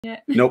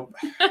Nope.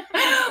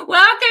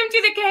 Welcome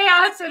to the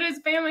chaos that is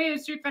Family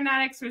History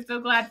Fanatics. We're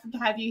so glad to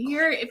have you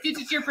here. If this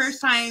is your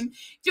first time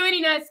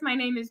joining us, my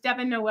name is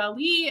Devin Noel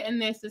Lee,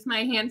 and this is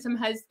my handsome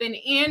husband,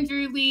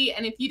 Andrew Lee.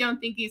 And if you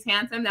don't think he's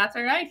handsome, that's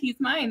all right. He's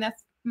mine.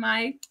 That's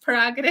my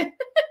prerogative.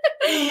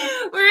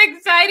 We're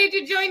excited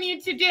to join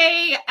you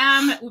today.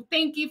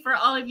 Thank you for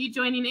all of you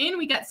joining in.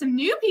 We got some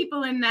new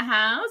people in the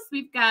house.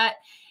 We've got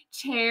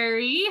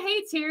Terry.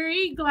 Hey,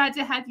 Terry. Glad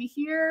to have you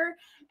here.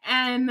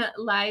 And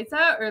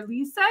Liza or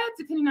Lisa,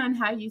 depending on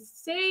how you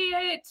say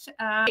it.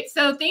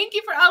 So thank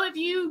you for all of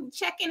you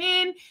checking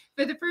in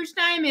for the first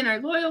time and our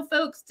loyal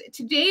folks.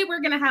 Today, we're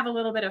going to have a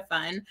little bit of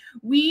fun.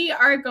 We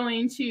are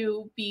going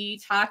to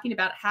be talking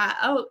about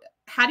how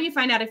do you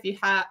find out if you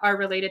are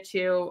related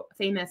to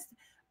famous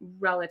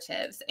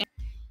relatives. And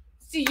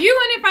so you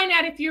want to find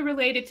out if you're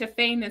related to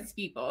famous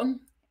people.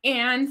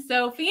 And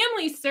so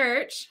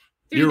FamilySearch.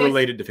 You're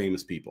related to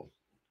famous people.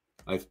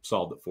 I've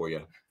solved it for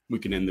you. We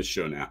can end this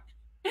show now.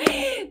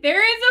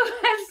 There is a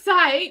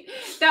website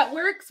that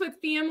works with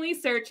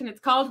FamilySearch, and it's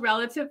called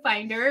Relative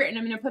Finder. And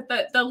I'm going to put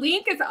the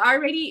link is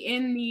already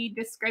in the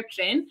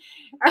description.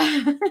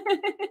 And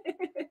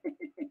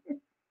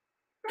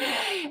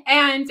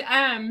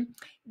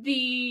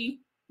the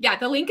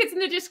link is in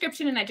the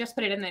description, and I just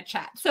put it in the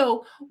chat.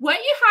 So what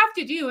you have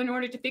to do in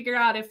order to figure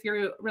out if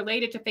you're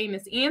related to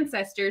famous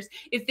ancestors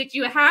is that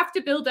you have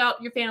to build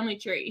out your family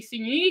tree. So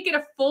you need to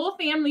get a full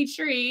family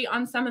tree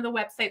on some of the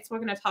websites we're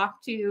going to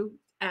talk to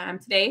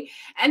today.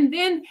 And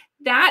then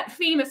that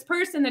famous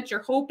person that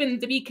you're hoping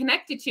to be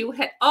connected to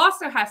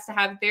also has to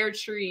have their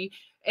tree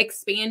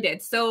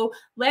expanded. So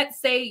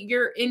let's say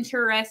you're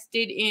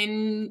interested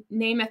in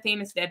name a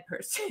famous dead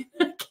person.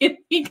 I can't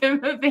think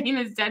of a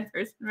famous dead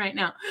person right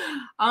now.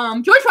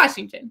 George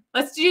Washington.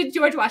 Let's do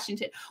George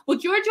Washington. Well,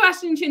 George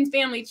Washington's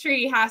family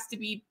tree has to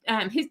be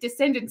his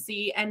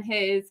descendancy and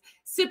his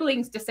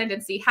siblings'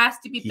 descendancy has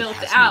to be built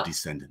out. No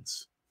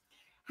descendants.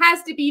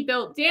 Has to be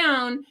built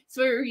down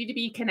for you to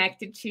be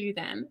connected to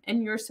them.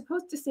 And you're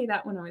supposed to say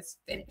that when I was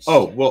finished.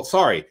 Oh, well,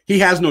 sorry. He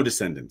has no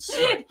descendants.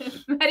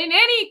 But in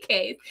any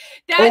case,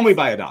 only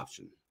by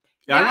adoption.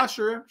 Yeah, I'm not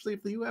sure actually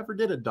if you ever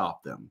did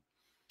adopt them.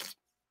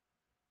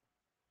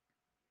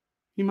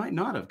 He might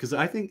not have, because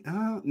I think,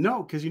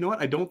 no, because you know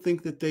what? I don't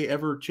think that they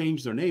ever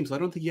changed their names. I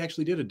don't think he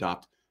actually did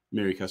adopt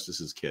Mary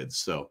Custis's kids.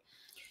 So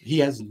he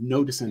has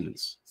no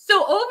descendants.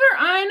 So over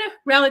on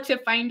Relative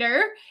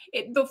Finder,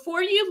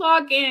 before you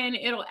log in,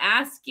 it'll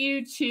ask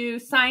you to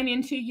sign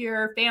into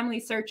your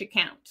FamilySearch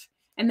account,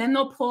 and then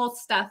they'll pull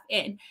stuff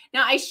in.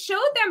 Now, I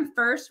showed them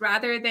first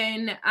rather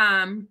than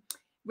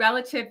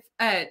relative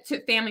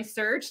to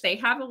FamilySearch. They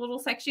have a little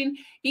section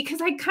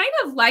because I kind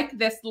of like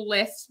this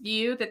list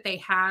view that they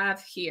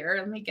have here.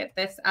 Let me get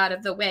this out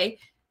of the way.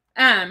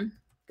 Go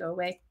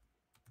away.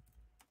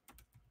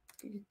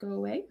 Go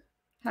away.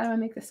 How do I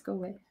make this go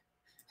away?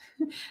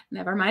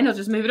 Never mind, I'll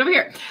just move it over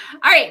here.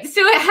 All right, so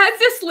it has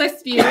this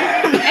list view,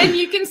 and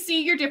you can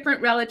see your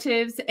different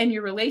relatives and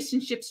your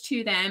relationships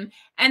to them.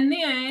 And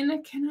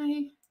then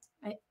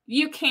I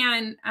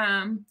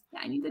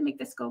need to make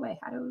this go away.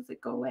 How does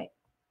it go away?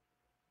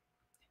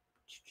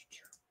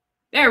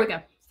 There we go.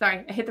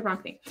 Sorry, I hit the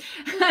wrong thing.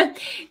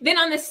 Then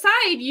on the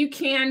side, you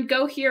can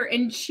go here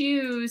and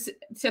choose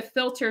to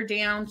filter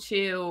down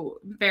to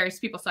various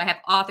people. So I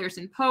have authors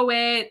and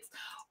poets,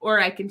 or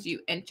I can do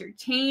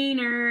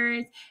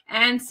entertainers.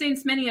 And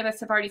since many of us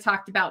have already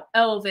talked about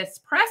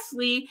Elvis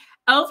Presley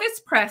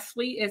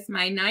is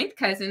my 9th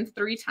cousin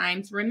 3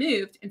 times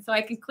removed. And so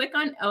I can click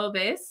on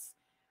Elvis,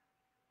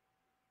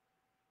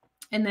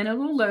 and then it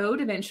will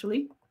load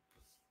eventually.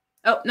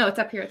 Oh, no, it's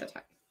up here at the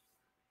top.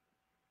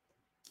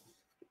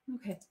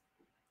 Okay.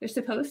 There's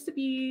supposed to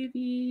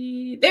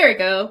be there we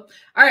go.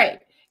 All right.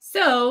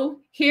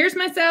 So here's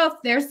myself.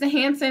 There's the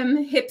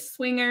handsome hip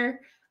swinger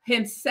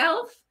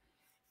himself.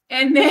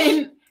 And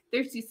then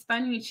there's these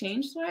funny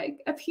change like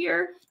up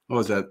here. Oh,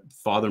 is that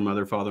father,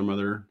 mother, father,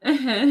 mother?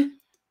 Uh-huh.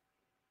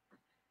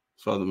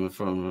 Father, mother,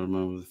 father,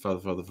 mother, father,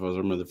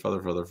 father, mother,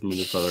 father, father,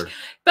 mother, father.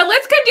 But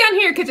let's come down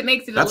here because it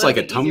makes it That's a like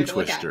little a bit tongue easier to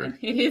look twister.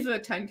 at. It is a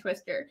tongue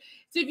twister.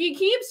 So if you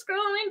keep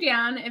scrolling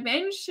down,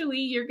 eventually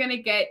you're going to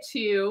get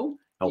to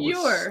Elvis.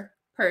 Your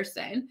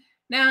person.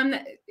 Now,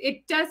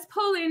 it does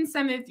pull in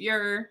some of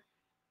your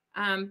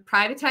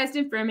privatized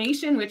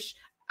information, which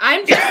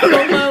I'm just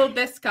below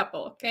this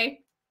couple, okay?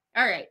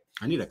 All right.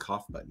 I need a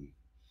cough button.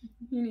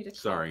 You need a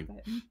Sorry. cough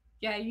button.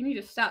 Yeah, you need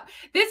to stop.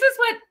 This is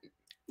what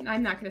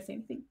I'm not going to say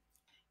anything.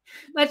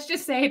 Let's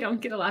just say I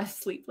don't get a lot of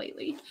sleep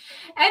lately.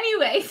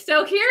 Anyway,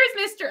 so here's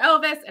Mr.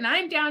 Elvis, and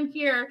I'm down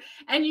here,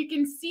 and you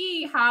can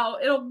see how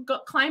it'll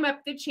climb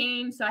up the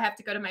chain. So I have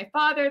to go to my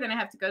father, then I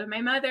have to go to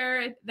my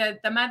mother, the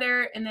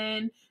mother, and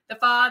then the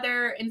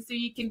father. And so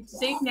you can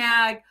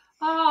zigzag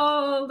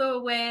all the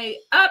way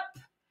up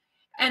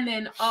and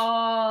then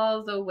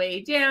all the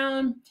way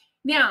down.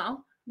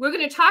 Now, we're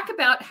going to talk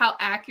about how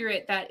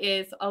accurate that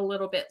is a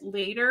little bit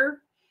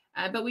later,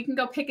 but we can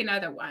go pick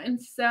another one.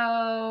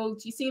 So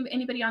do you see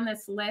anybody on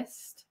this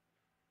list?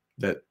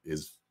 That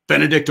is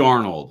Benedict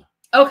Arnold.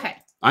 Okay.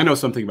 I know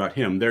something about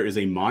him. There is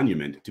a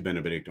monument to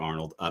Benedict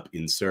Arnold up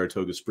in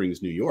Saratoga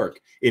Springs, New York.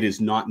 It is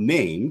not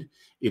named.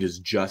 It is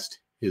just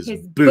his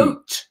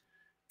boot.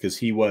 Because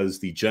he was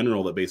the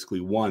general that basically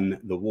won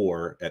the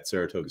war at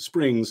Saratoga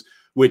Springs,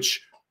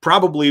 which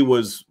probably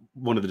was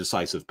one of the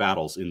decisive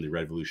battles in the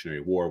Revolutionary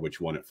War,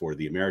 which won it for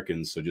the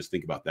Americans. So just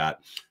think about that.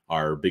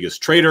 Our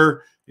biggest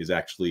traitor is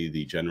actually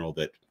the general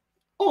that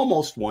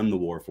almost won the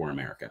war for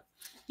America.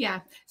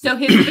 Yeah. So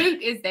his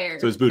boot is there,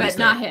 so his boot but is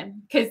there. not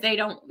him, because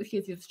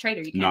he's a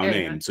traitor. You can't not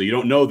named. So you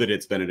don't know that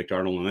it's Benedict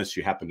Arnold unless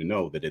you happen to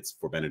know that it's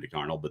for Benedict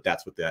Arnold, but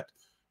that's what that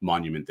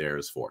monument there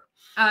is for.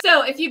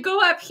 So if you go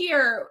up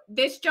here,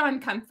 this John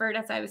Comfort,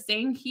 as I was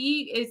saying,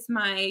 he is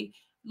my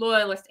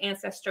loyalist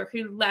ancestor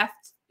who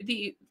left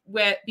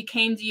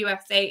became the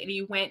USA, and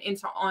he went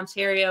into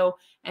Ontario,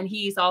 and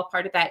he's all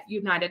part of that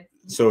United.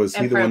 So is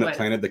he the one that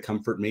planted the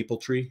Comfort maple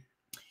tree?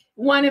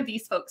 One of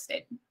these folks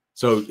did.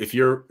 So if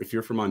you're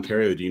from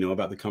Ontario, do you know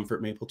about the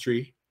Comfort maple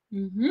tree?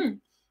 Mm-hmm.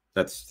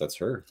 That's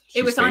her.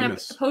 It was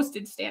famous. On a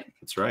postage stamp.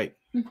 That's right.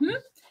 Mm-hmm.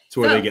 It's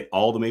where they get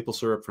all the maple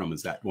syrup from,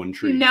 is that one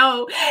tree.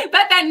 No,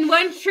 but that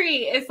one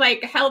tree is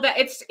like held up.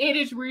 It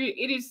is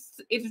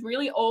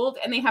really old,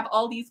 and they have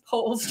all these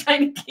poles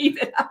trying to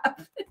keep it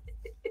up.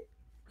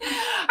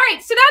 All right,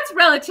 so that's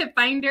Relative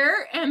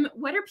Finder. And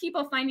what are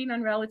people finding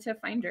on Relative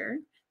Finder?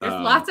 There's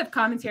lots of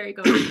commentary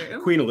going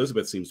through. Queen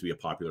Elizabeth seems to be a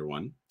popular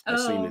one. Oh. I've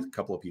seen a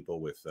couple of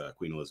people with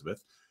Queen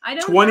Elizabeth. I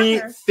don't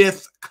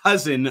 25th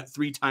cousin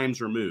 3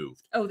 times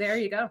removed. Oh, there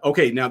you go.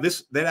 Okay, now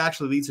that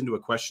actually leads into a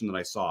question that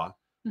I saw.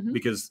 Mm-hmm.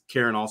 Because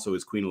Karen also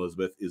is Queen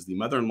Elizabeth, is the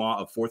mother-in-law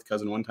of 4th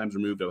cousin 1 times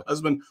removed, of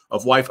husband,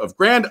 of wife, of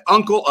grand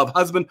uncle, of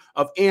husband,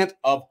 of aunt,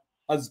 of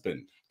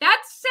husband.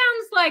 That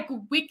sounds like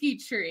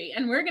WikiTree,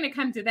 and we're going to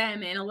come to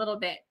them in a little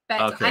bit.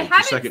 But okay, I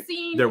haven't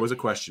seen. There was a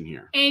question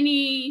here.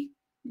 Any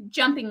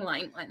jumping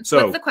line one. So,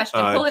 what's the question?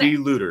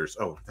 Deluders.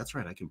 Oh, that's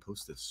right. I can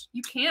post this.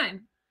 You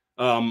can.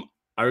 I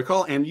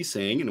recall Andy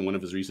saying in one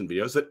of his recent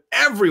videos that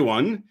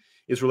everyone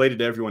is related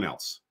to everyone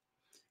else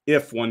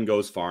if one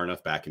goes far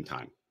enough back in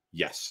time.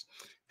 Yes.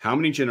 How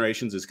many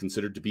generations is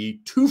considered to be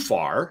too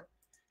far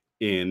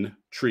in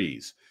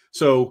trees?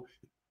 So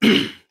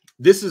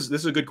this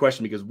is a good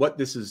question, because what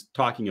this is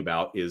talking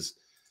about is,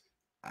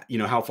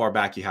 how far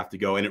back you have to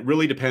go. And it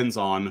really depends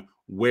on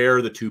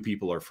where the 2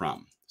 people are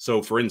from.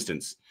 So for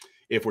instance,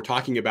 if we're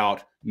talking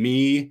about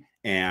me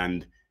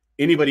and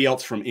anybody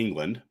else from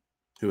England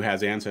who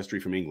has ancestry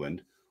from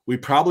England, we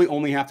probably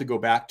only have to go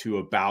back to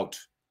about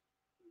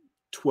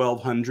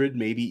 1200,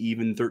 maybe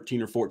even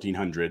 13 or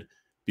 1400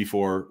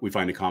 before we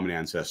find a common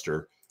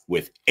ancestor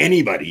with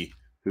anybody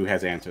who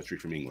has ancestry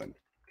from England.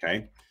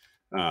 Okay.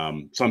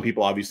 Some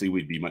people obviously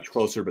would be much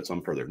closer, but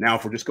some further. Now,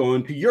 if we're just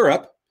going to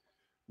Europe,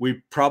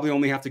 we probably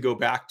only have to go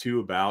back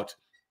to about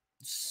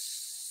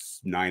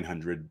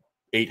 900,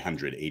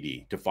 800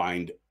 AD to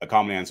find a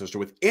common ancestor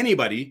with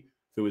anybody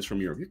who is from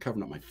Europe. You're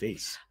covering up my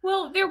face.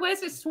 Well, there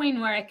was a swing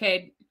where I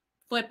could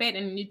flip it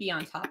and you'd be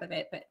on top of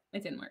it, but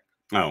it didn't work.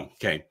 Oh,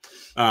 okay.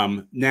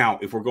 Now,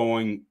 if we're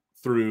going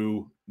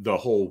through the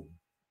whole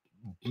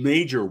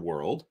major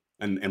world,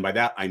 and by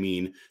that I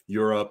mean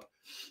Europe,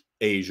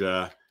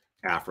 Asia,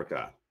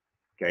 Africa.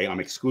 Okay, I'm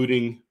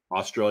excluding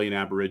Australian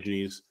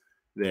Aborigines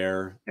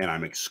there, and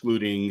I'm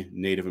excluding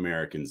Native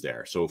Americans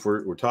there. So if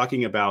we're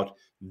talking about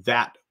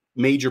that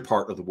major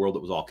part of the world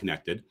that was all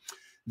connected,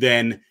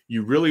 then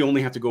you really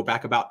only have to go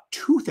back about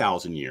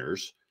 2,000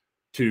 years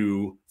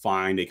to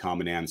find a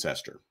common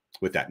ancestor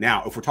with that.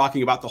 Now, if we're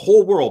talking about the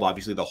whole world,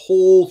 obviously the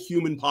whole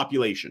human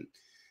population,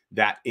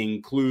 that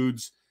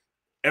includes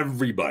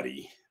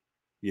everybody,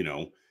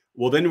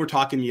 well, then we're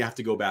talking, you have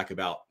to go back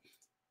about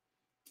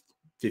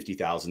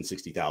 50,000,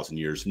 60,000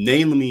 years,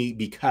 namely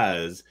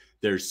because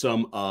there's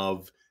some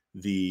of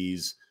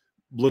these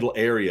little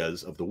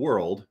areas of the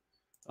world,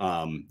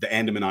 the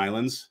Andaman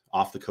Islands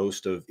off the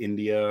coast of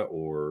India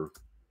or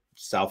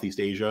Southeast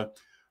Asia,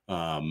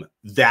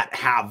 that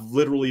have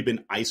literally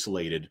been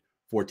isolated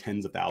for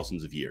tens of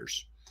thousands of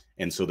years.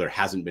 And so there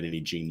hasn't been any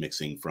gene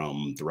mixing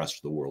from the rest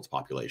of the world's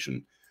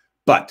population.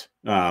 But,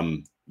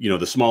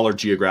 the smaller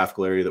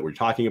geographical area that we're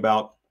talking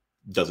about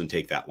doesn't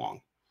take that long.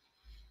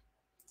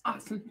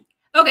 Awesome.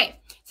 Okay,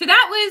 so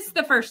that was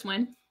the first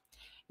one.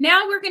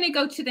 Now we're going to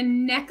go to the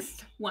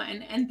next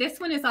one. And this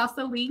one is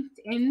also linked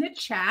in the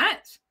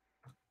chat.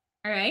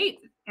 All right.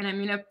 And I'm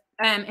going to,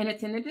 and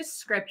it's in the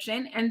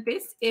description. And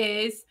this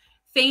is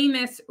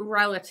famous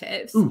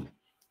relatives. Ooh,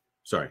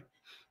 sorry.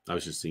 I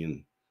was just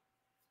seeing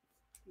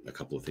a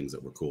couple of things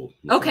that were cool.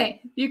 Okay,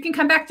 you can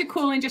come back to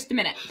cool in just a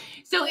minute.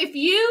 So if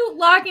you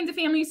log into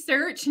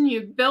FamilySearch and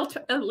you've built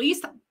at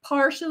least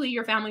partially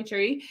your family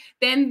tree,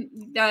 then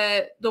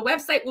the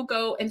website will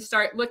go and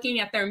start looking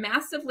at their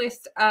massive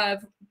list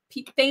of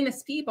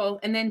famous people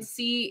and then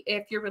see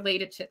if you're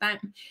related to them.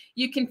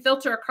 You can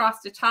filter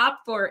across the top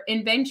for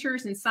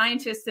inventors and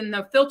scientists, and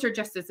the filter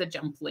just is a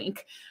jump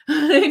link.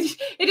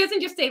 It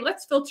doesn't just say,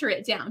 let's filter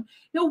it down.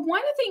 Now,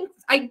 one of the things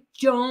I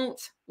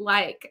don't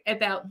like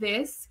about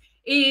this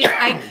is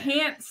I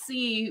can't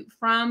see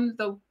from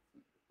the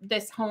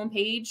this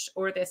homepage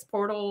or this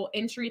portal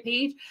entry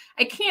page,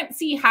 I can't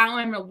see how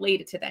I'm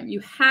related to them. You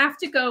have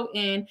to go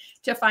in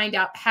to find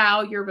out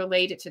how you're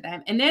related to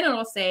them. And then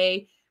it'll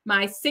say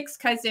my 6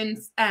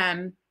 cousins,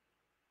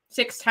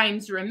 6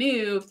 times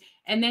removed.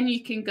 And then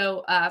you can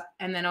go up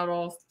and then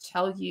it'll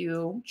tell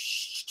you.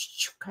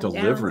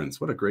 Deliverance.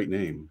 What a great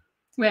name.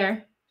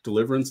 Where?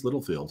 Deliverance,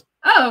 Littlefield.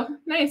 Oh,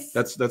 nice.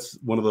 That's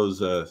one of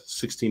those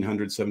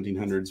 1600s,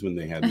 1700s when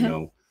they had,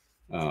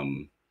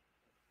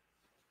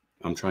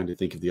 I'm trying to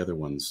think of the other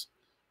ones.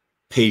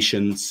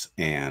 Patience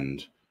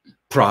and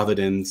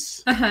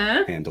Providence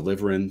and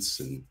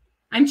Deliverance. And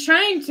I'm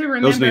trying to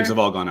remember. Those names have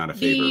all gone out of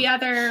favor. The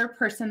other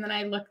person that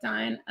I looked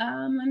on.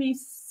 Let me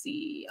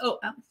see. Oh,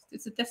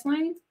 is it this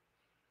line?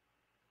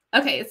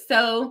 Okay,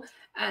 so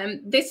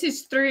this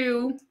is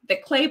through the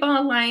clay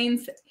ball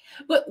lines.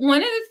 But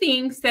one of the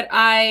things that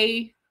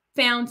I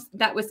found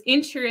that was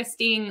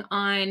interesting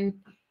on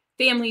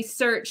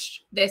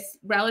FamilySearch, this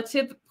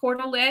relative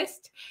portal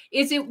list,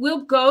 is it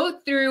will go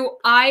through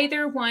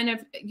either one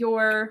of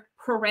your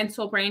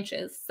parental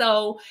branches.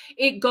 So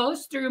it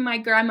goes through my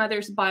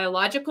grandmother's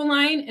biological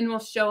line and will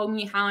show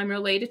me how I'm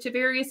related to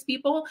various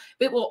people.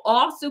 But it will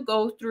also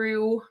go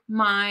through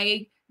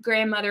my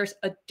grandmother's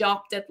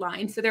adopted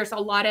line. So there's a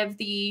lot of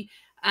the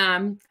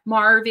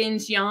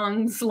Marvins,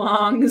 Youngs,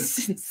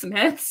 Longs, and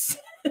Smiths.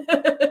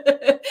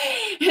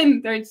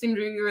 And they seem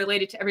to be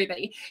related to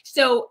everybody.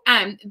 So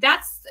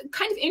that's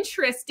kind of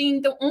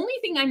interesting. The only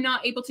thing I'm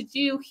not able to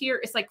do here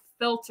is like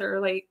filter,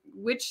 like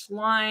which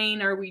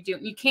line are we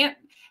doing? You can't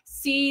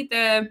see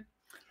the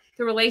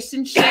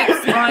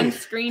relationships on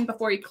screen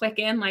before you click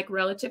in like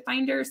relative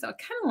finder. So I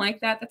kind of like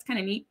that. That's kind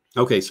of neat.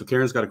 Okay, so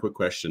Karen's got a quick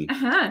question.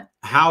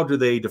 How do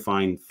they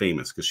define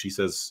famous? Because she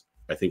says,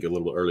 I think a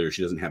little earlier,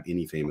 she doesn't have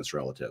any famous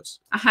relatives.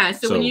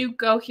 So when you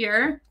go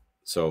here.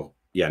 So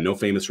yeah, no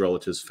famous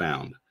relatives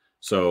found.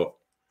 So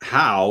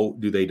how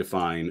do they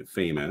define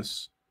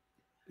famous?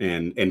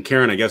 And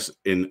Karen, I guess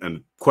in a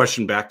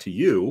question back to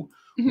you,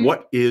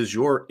 what is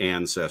your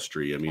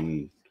ancestry? I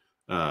mean,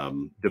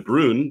 De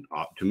Bruin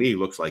to me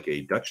looks like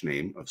a Dutch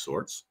name of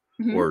sorts,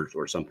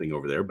 or something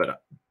over there,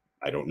 but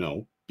I don't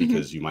know,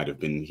 because you might have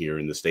been here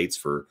in the States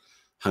for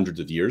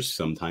hundreds of years.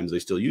 Sometimes they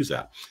still use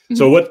that.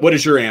 So what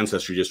is your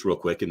ancestry, just real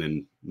quick, and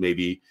then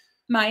maybe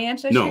my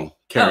ancestry? No,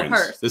 Karen's. Oh,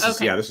 hers. This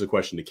is a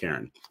question to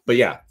Karen. But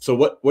yeah, so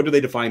what do they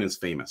define as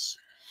famous?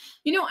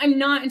 You know, I'm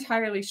not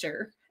entirely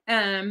sure.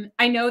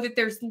 I know that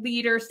there's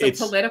leaders,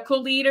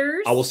 political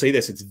leaders. I will say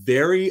this: it's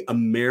very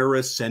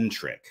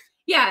Americentric.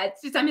 Yeah,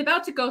 it's just I'm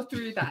about to go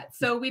through that.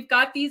 So we've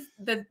got these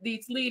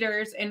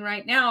leaders, and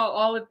right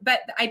now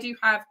but I do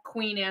have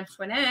Queen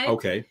Antoinette.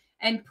 Okay.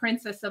 And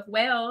Princess of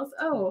Wales.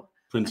 Oh.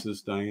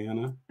 Princess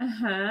Diana.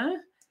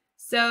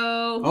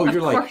 So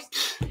you're like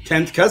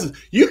 10th cousin.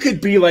 You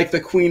could be like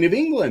the Queen of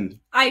England.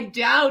 I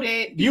doubt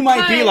it. You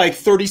might be like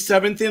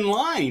 37th in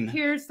line.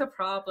 Here's the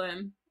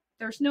problem.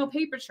 There's no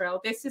paper trail.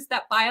 This is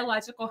that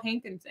biological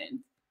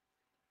Hankinson.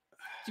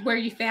 Where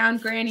you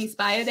found Granny's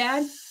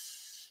biodad.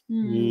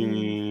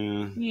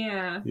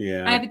 Yeah.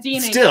 I have a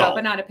DNA trail,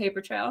 but not a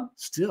paper trail.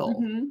 Still,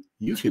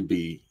 you could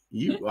be.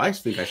 I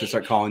think I should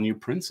start calling you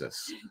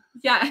Princess.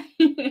 Yeah.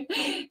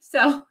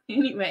 So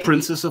anyway,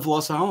 Princess of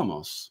Los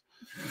Alamos.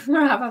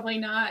 Probably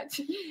not.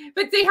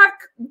 But they have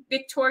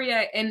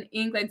Victoria in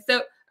England.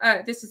 So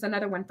this is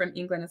another one from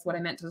England, is what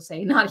I meant to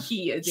say. Not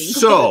he is England.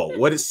 So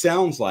what it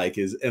sounds like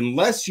is,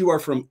 unless you are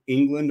from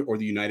England or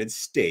the United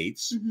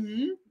States,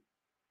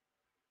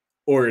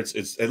 or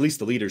it's at least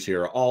the leaders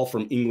here are all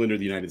from England or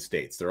the United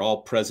States. They're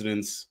all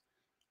presidents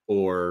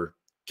or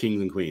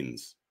kings and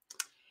queens.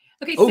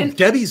 Okay.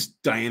 Debbie's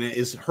Diana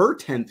is her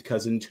 10th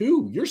cousin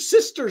too. Your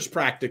sister's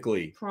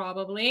practically.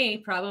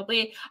 Probably. All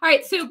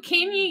right. So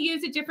can you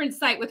use a different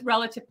site with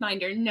Relative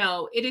Finder?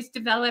 No, it is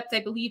developed, I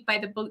believe, by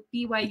the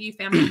BYU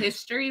Family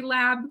History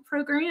Lab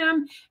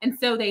program. And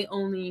so they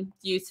only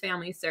use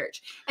FamilySearch.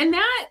 And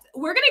that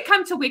we're going to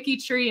come to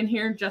WikiTree in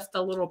here in just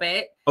a little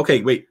bit.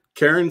 Okay, wait.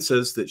 Karen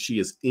says that she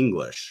is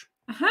English.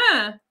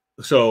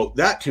 So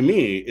that to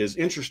me is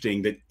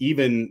interesting, that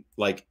even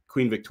like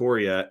Queen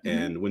Victoria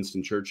and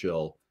Winston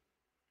Churchill.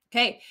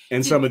 Okay.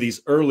 And some of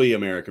these early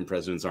American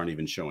presidents aren't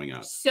even showing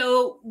up.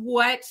 So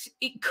what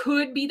it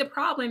could be the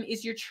problem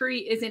is your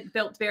tree isn't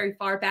built very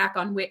far back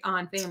on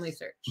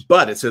FamilySearch.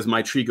 But it says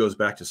my tree goes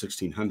back to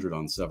 1600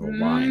 on several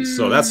lines.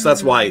 So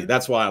that's why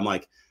I'm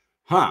like,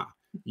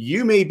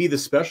 you may be the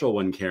special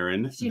one,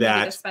 Karen,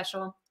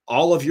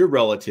 all of your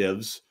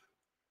relatives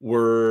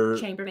were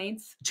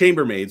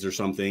chambermaids or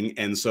something.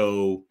 And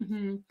so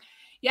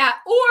yeah,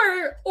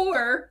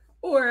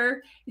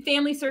 or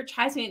FamilySearch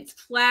hasn't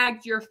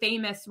flagged your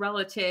famous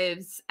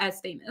relatives as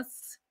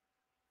famous.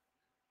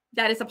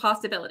 That is a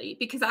possibility,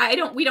 because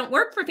we don't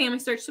work for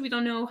FamilySearch, so we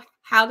don't know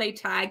how they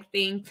tag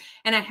things.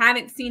 And I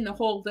haven't seen the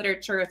whole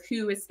literature of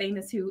who is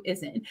famous, who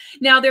isn't.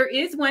 Now, there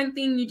is one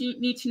thing you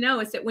need to know,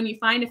 is that when you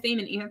find a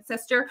famous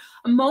ancestor,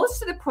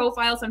 most of the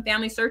profiles on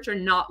FamilySearch are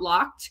not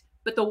locked,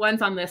 but the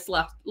ones on this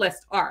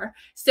list are.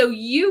 So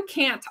you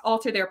can't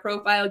alter their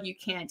profile. You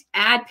can't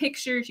add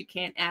pictures. You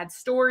can't add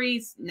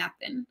stories,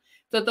 nothing.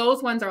 So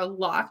those ones are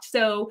locked.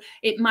 So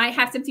it might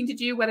have something to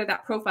do whether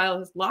that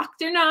profile is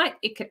locked or not.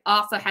 It could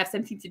also have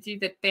something to do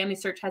that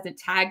FamilySearch hasn't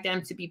tagged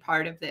them to be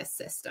part of this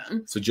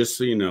system. So just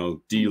so you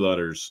know, D.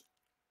 Lutters,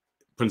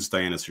 Princess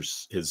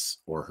Diana's his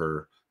or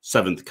her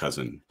 7th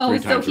cousin. Oh,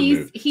 so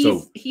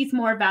he's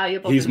more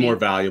valuable. He's more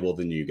valuable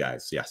than you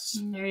guys. Yes.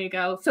 There you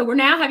go. So we're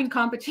now having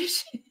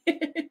competition.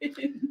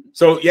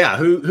 So yeah,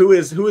 who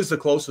is the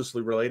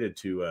closely related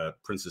to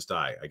Princess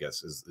Di? I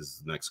guess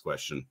is the next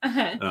question.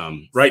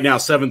 Right now,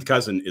 7th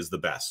cousin is the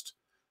best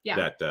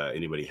that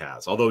anybody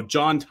has. Although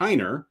John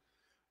Tyner,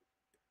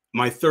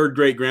 my 3rd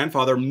great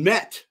grandfather,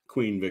 met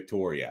Queen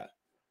Victoria.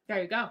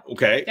 There you go.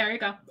 Okay. There you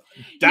go.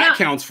 That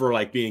counts for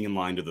like being in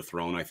line to the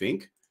throne, I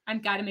think.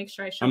 I've got to make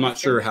sure I show. I'm not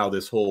sure how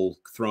this whole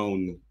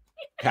throne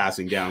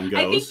passing down goes.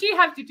 I think you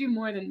have to do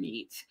more than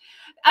meet.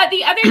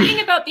 The other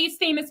thing about these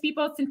famous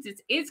people, since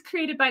it is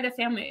created by the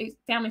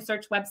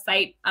FamilySearch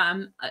website,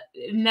 a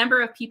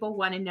number of people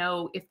want to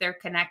know if they're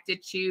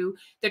connected to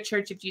the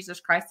Church of Jesus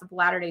Christ of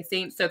Latter-day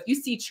Saints. So if you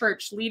see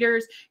church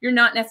leaders, you're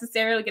not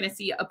necessarily going to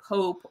see a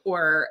pope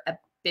or a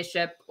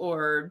bishop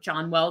or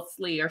John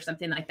Wellesley or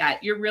something like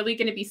that. You're really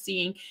going to be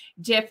seeing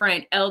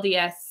different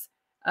LDS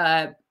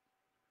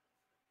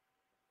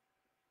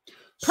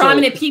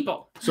prominent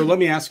people. So let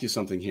me ask you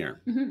something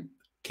here.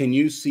 Can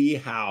you see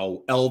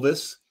how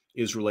Elvis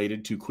is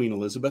related to Queen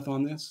Elizabeth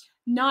on this?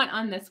 Not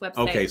on this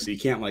website. Okay, so you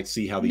can't like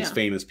see how these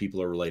famous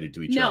people are related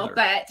to each other. No,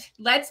 but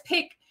let's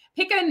pick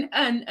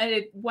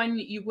a one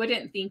you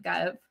wouldn't think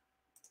of.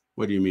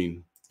 What do you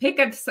mean? Pick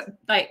a,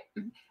 like,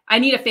 I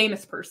need a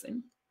famous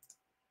person.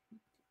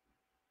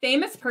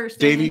 Famous person.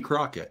 Davy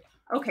Crockett.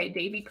 Okay,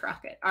 Davy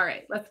Crockett. All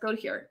right, let's go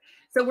here.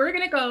 So we're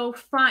gonna go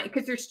find,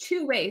 because there's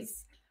 2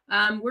 ways.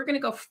 We're gonna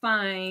go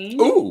find.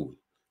 Ooh.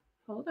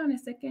 Hold on a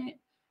second.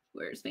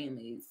 Where's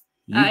families?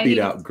 You beat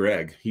out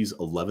Greg. He's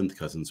 11th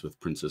cousins with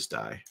Princess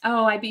Di.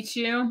 Oh, I beat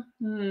you.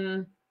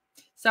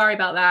 Sorry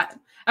about that.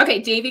 Okay,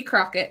 Davy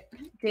Crockett.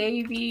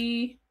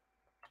 Davy.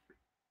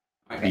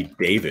 I beat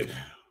David.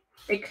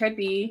 It could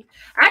be.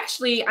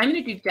 Actually, I'm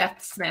going to do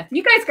Death Smith.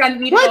 You guys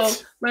need to go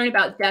learn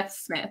about Death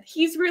Smith.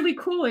 He's really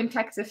cool in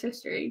Texas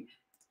history.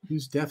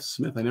 Who's Death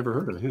Smith? I never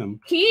heard of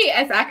him. He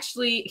was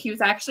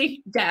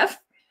actually deaf.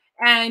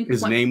 And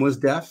his name was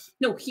Deaf?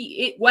 No,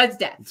 it was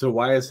Deaf. So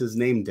why is his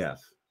name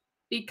Deaf?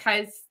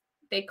 Because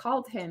they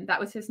called him. That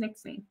was his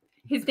nickname.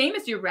 His name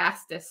is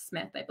Erastus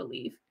Smith, I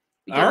believe.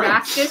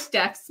 Erastus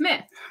Deaf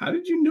Smith. How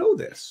did you know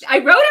this? I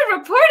wrote a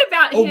report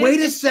about him. Oh, wait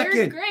a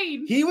second. 3rd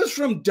grade. He was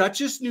from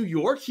Dutchess, New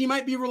York. He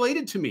might be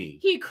related to me.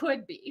 He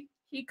could be.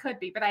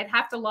 But I'd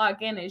have to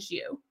log in as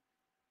you.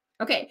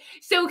 Okay,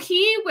 so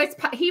he was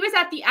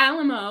at the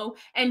Alamo,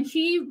 and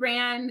he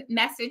ran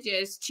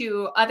messages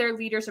to other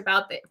leaders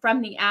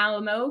from the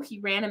Alamo. He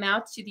ran them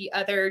out to the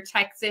other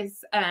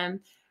Texas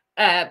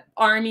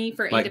Army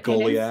for like Independence.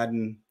 Goliad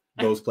and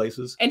those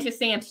places. And to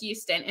Sam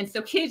Houston. And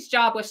so his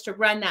job was to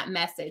run that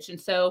message. And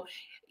so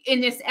in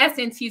this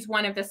essence, he's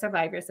one of the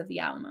survivors of the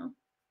Alamo.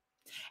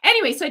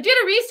 Anyway, so I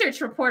did a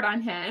research report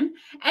on him.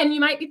 And you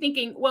might be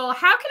thinking, well,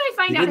 how can I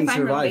find out if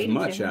I'm related to him? He didn't survive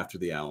much after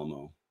the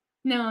Alamo.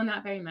 No,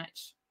 not very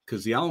much.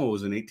 Because the Alamo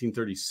was in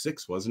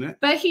 1836, wasn't it?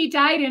 But he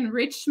died in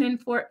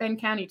Richmond, Fort Bend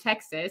County,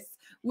 Texas,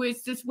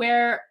 which is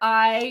where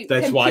I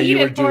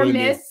competed for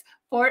Miss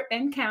Fort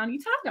Bend County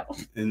title.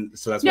 And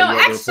so that's why you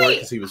wrote the report,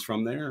 because he was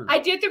from there? I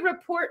did the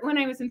report when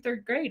I was in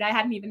 3rd grade. I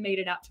hadn't even made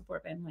it out to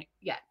Fort Bend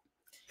yet.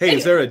 Hey, anyway,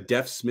 is there a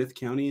Deaf Smith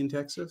County in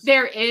Texas?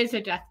 There is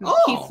a Deaf Smith.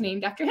 He's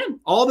named after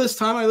him. All this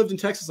time I lived in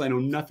Texas, I know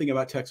nothing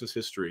about Texas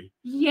history.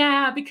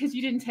 Yeah, because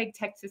you didn't take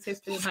Texas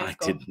history in high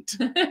school.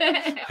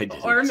 I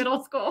didn't. Or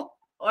middle school.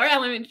 Or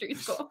elementary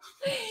school.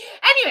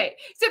 Anyway,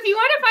 so if you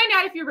want to find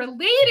out if you're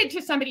related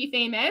to somebody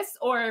famous,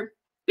 or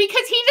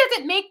because he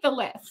doesn't make the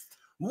list.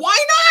 Why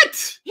not?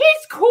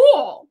 He's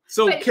cool.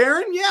 So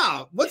Karen,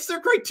 what's their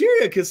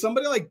criteria? Because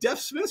somebody like Deaf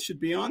Smith should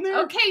be on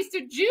there. Okay, so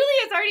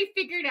Julia's already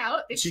figured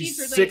out that she's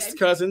related. 6th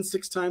cousin,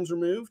 6 times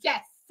removed.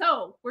 Yes.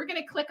 So we're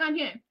gonna click on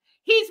him.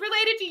 He's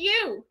related to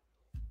you.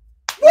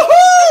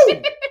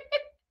 Woohoo!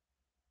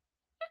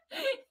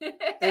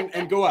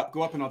 and go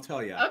up, and I'll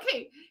tell you.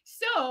 Okay,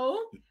 so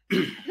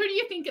who do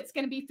you think it's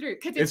going to be through?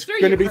 Because it's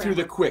going to be through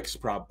the Quicks,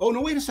 Oh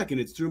no, wait a second,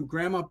 it's through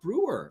Grandma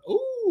Brewer.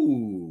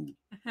 Ooh,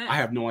 I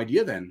have no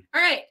idea then.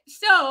 All right,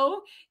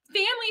 so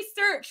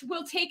FamilySearch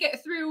will take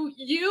it through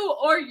you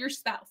or your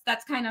spouse.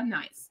 That's kind of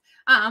nice.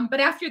 But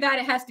after that,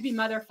 it has to be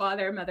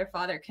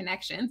mother-father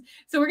connections.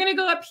 So we're going to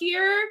go up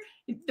here,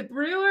 the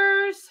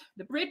Brewers,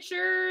 the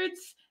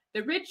Richards,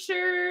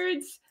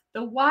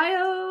 the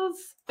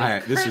Wilds.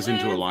 This is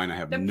into a line. I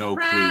have no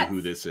clue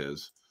who this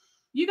is.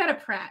 You got a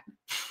Pratt.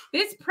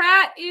 This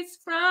Pratt is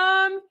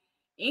from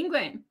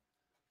England.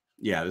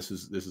 Yeah, this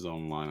is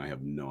online. I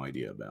have no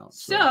idea about.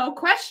 So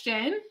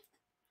question.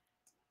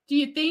 Do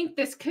you think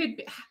this could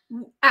be,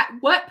 at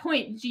what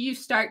point do you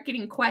start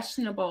getting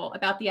questionable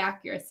about the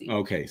accuracy?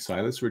 Okay,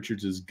 Silas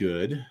Richards is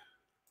good.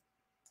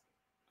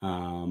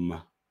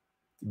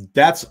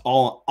 That's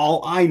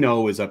all I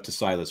know is up to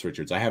Silas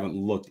Richards. I haven't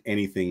looked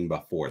anything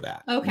before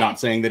that. Okay. Not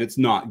saying that it's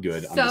not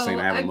good. I'm just saying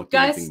I haven't looked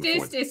anything before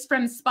Augustus is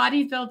from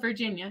Spottyville,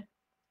 Virginia.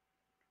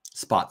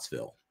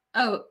 Spottsville.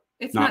 Oh,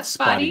 it's Not not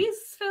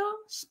Spottiesville?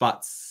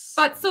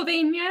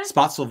 Spotsylvania?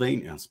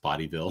 Spotsylvania.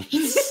 Spottyville.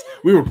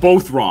 We were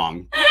both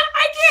wrong. I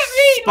can't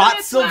read.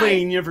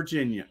 Spotsylvania,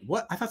 Virginia.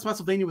 What? I thought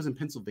Spotsylvania was in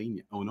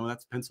Pennsylvania. Oh no,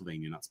 that's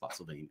Pennsylvania, not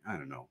Spotsylvania. I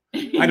don't know.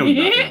 I know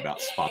nothing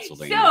about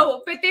Spotsylvania.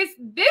 So, but this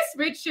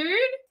Richard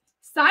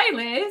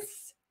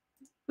Silas,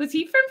 was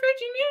he from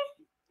Virginia?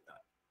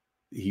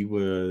 He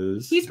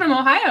was. He's from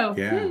Ohio.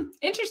 Yeah.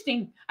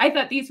 Interesting. I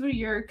thought these were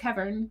your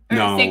Kevern or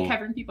No. St.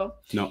 Kevern people.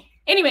 No.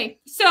 Anyway,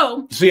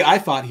 so see, I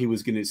thought he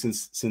was gonna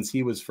since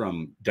he was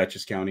from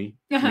Dutchess County,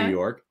 Uh-huh. New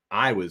York.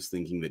 I was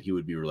thinking that he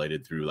would be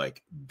related through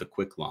like the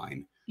quick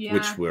line, yeah.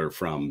 which were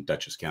from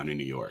Dutchess County,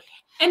 New York.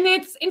 And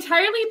it's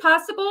entirely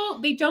possible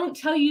they don't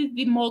tell you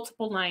the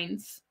multiple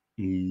lines.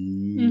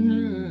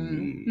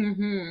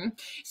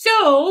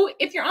 So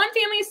if you're on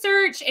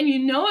FamilySearch and you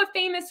know a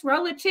famous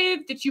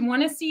relative that you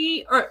want to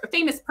see, or a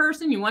famous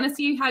person, you want to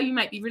see how you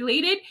might be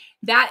related,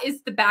 that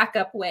is the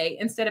backup way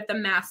instead of the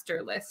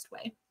master list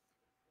way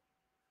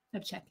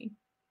of checking.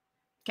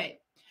 Okay.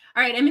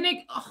 All right. I'm going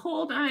to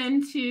hold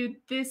on to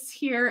this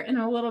here in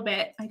a little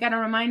bit. I got to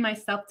remind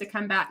myself to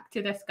come back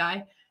to this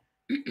guy.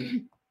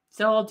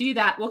 So I'll do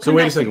that. So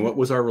wait a second. What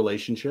was our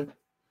relationship?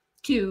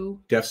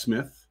 To Jeff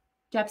Smith.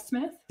 Jeff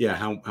Smith? Yeah.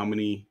 How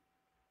many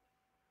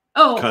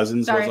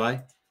cousins sorry. was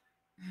I?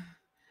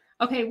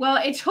 Okay, well,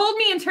 it told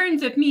me in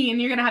terms of me,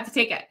 and you're going to have to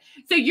take it.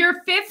 So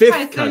your fifth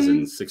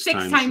cousin, six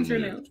times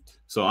removed.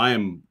 So I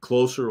am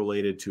closer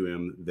related to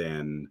him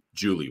than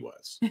Julie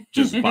was,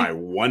 just by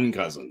one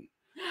cousin.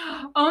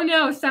 Oh,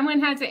 no, someone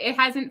has it. It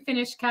hasn't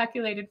finished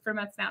calculated for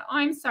months now. Oh,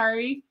 I'm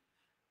sorry.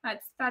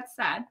 That's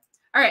sad.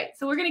 All right,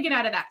 so we're going to get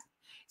out of that.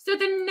 So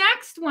the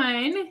next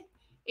one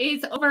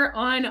is over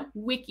on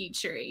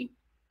WikiTree.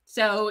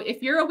 So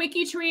if you're a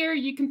WikiTreeer,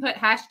 you can put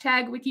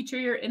hashtag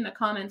WikiTreeer in the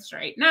comments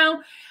right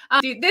now.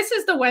 This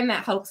is the one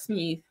that helps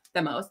me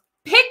the most.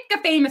 Pick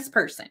a famous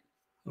person.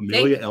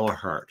 Amelia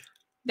Earhart.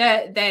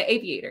 The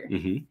aviator.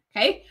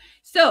 Okay.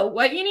 So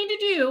what you need to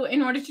do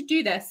in order to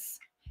do this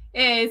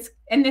is,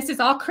 and this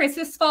is all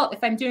Chris's fault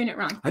if I'm doing it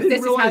wrong. I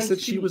didn't realize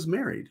that she was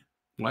married.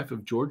 Wife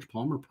of George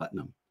Palmer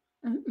Putnam.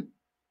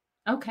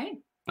 Okay.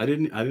 I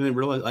didn't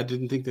realize. I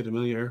didn't think that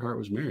Amelia Earhart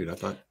was married. I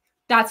thought.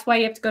 That's why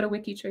you have to go to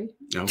WikiTree.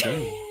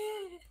 Okay.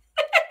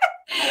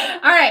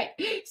 All right.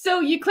 So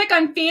you click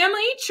on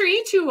Family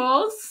Tree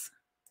Tools.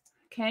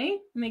 Okay.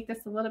 Make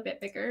this a little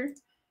bit bigger.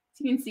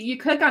 So you can see you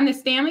click on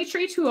this Family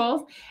Tree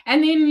Tool,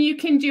 and then you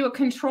can do a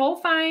control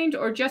find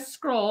or just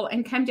scroll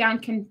and come down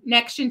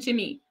connection to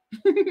me.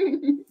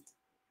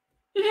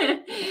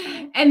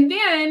 And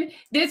then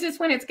this is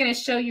when it's going to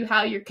show you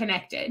how you're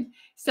connected.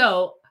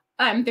 So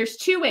there's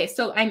two ways.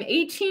 So I'm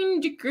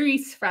 18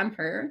 degrees from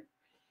her.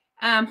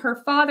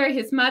 Her father,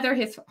 his mother,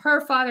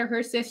 her father,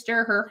 her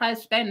sister, her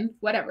husband,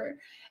 whatever.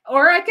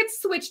 Or I could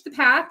switch the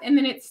path and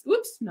then it's,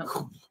 oops,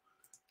 no.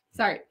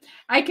 Sorry.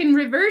 I can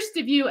reverse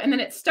the view and then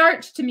it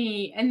starts to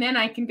me and then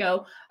I can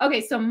go, okay,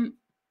 so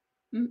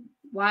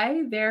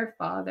why their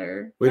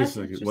father? Wait a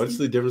second. What's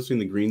the difference between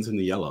the greens and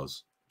the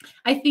yellows?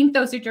 I think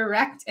those are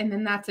direct and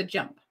then that's a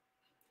jump.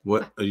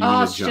 What are you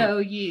I'll show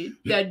you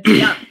the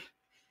jump.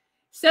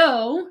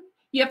 So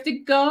you have to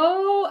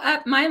go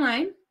up my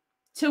line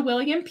to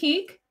William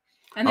Peak.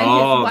 And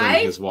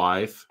then his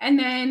wife, and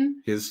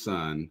then his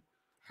son.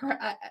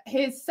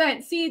 His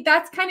son. See,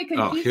 that's kind of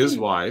confusing. Oh, his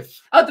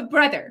wife. Oh, the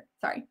brother.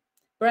 Sorry,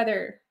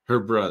 brother. Her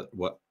brother.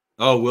 What?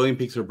 Oh, William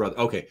Peak's her brother.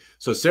 Okay,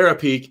 so Sarah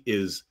Peak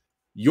is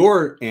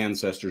your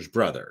ancestor's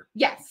brother.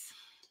 Yes.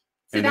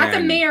 So and that's a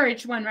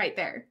marriage one right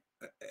there.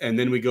 And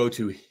then we go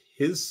to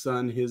his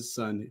son. His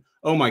son.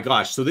 Oh my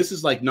gosh! So this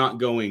is like not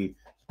going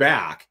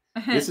back.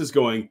 This is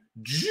going.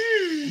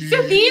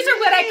 So these are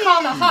what I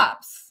call the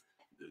hops.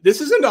 This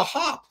isn't a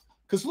hop.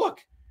 Because look,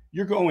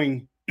 you're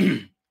going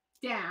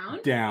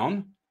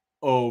down,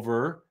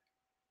 over,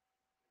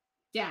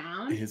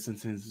 down.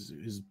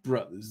 His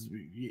brothers,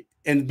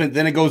 but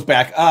then it goes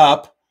back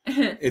up.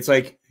 It's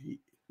like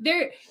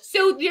they're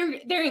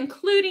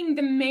including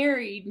the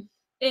married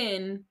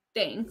in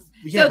things.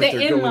 Yeah, so but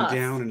they're going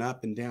down and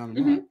up and down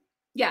and up.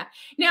 Yeah.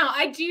 Now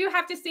I do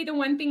have to say the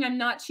one thing I'm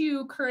not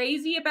too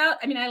crazy about.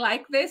 I mean, I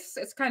like this;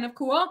 it's kind of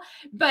cool,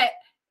 but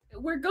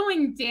we're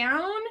going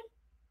down.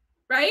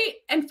 Right.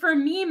 And for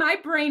me, my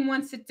brain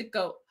wants it to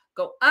go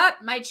up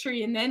my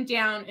tree and then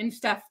down and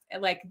stuff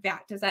like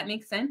that. Does that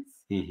make sense?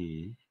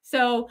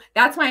 So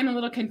that's why I'm a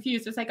little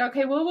confused. It's like,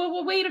 okay,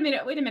 well, wait a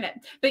minute.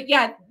 But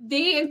yeah,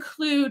 they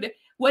include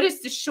what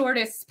is the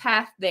shortest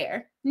path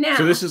there. Now,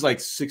 so this is like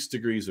 6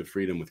 Degrees of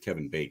Freedom with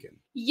Kevin Bacon.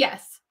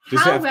 Yes.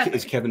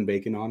 Is Kevin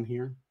Bacon on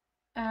here?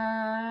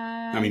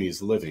 I mean,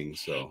 he's living,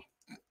 so.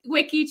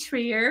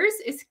 WikiTreeers,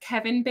 is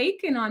Kevin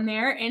Bacon on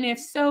there? And if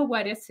so,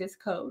 what is his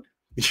code?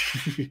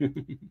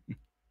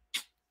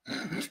 All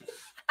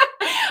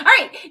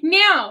right,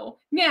 now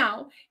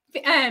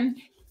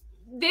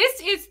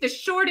this is the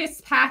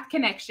shortest path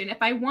connection. If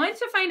I want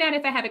to find out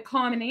if I have a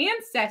common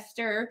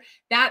ancestor,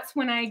 that's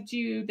when I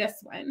do this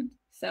one.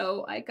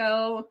 So I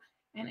go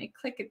and I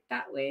click it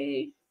that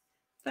way,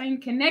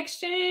 find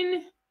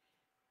connection.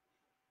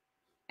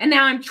 And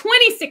now I'm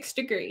 26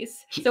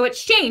 degrees. So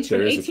it's changed There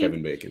from is 18. a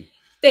Kevin Bacon.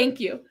 Thank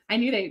you. I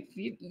knew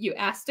you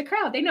asked a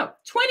crowd. They know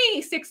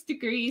 26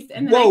 degrees.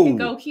 And then Whoa. I can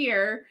go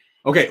here.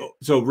 Okay.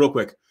 So real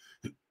quick.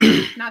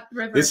 Not the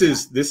reverse.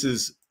 This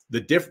is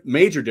the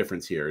major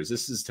difference here is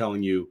this is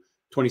telling you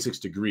 26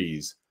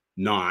 degrees,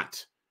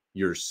 not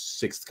your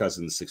sixth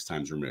cousin 6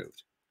 times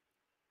removed.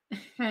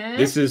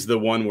 This is the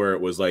one where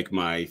it was like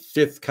my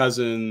 5th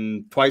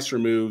cousin twice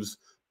removes,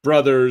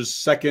 brother's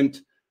 2nd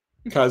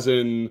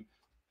cousin.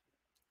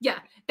 Yeah,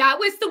 that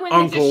was the one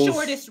that's the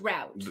shortest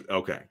route.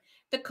 Okay.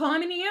 The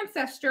common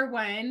ancestor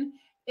one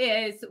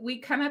is we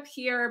come up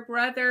here,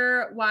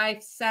 brother,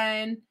 wife,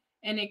 son,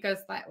 and it goes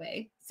that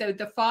way. So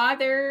the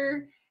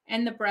father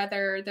and the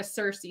brother, the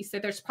Cersei. So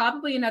there's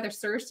probably another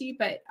Cersei,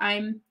 but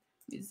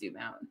zoom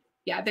out.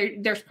 Yeah,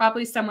 there's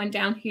probably someone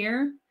down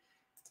here.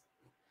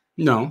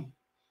 No,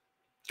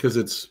 because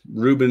it's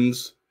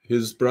Reuben's,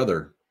 his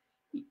brother.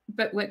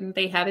 But wouldn't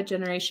they have a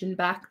generation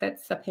back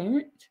that's a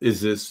parent? Is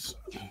this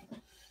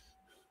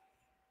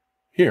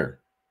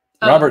here?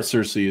 Oh. Robert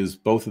Cersei is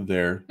both of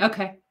their.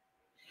 Okay.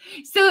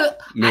 So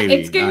maybe,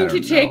 it's going to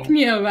take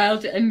me a while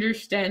to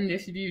understand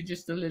this view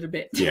just a little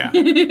bit. Yeah.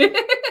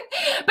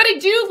 But I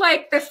do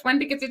like this one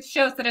because it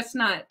shows that it's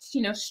not,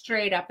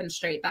 straight up and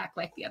straight back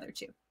like the other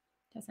two.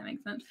 Does that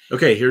make sense?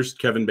 Okay, here's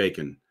Kevin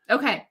Bacon.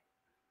 Okay.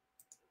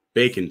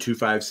 Bacon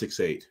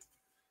 2568.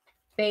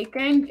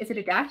 Bacon, is it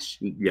a dash?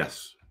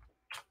 Yes.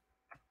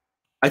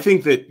 I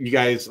think that you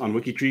guys on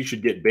WikiTree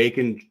should get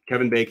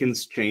Kevin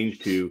Bacon's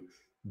changed to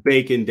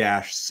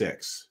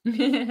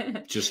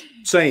Bacon-6. Just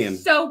saying.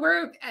 So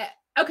we're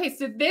okay.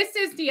 So this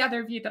is the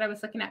other view that I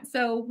was looking at.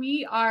 So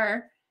we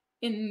are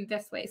in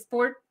this way: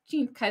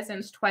 14th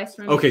cousins twice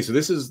removed. Okay, so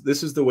this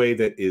is the way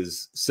that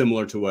is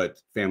similar to what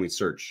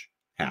FamilySearch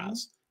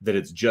has. That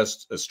it's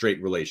just a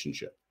straight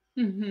relationship.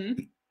 Mm-hmm.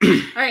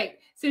 All right.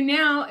 So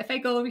now, if I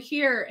go over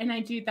here and I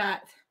do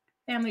that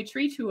family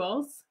tree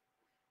tools,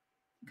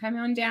 come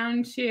on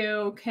down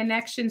to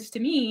connections to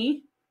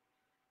me.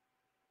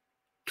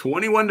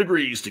 21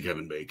 degrees to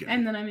Kevin Bacon.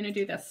 And then I'm going to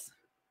do this.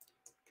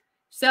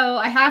 So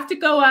I have to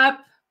go up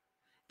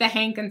the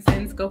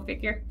Hankinsons, go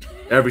figure.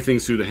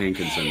 Everything's through the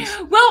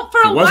Hankinsons. Well,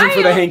 if it wasn't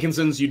for the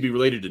Hankinsons, you'd be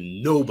related to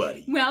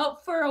nobody.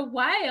 Well, for a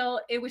while,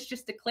 it was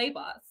just the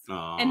Claybaugh.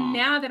 And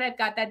now that I've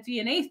got that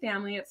DNA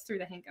family, it's through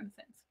the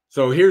Hankinsons.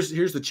 So here's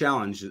the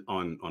challenge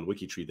on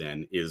WikiTree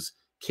then is,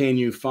 can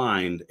you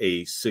find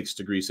a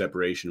 6-degree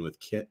separation with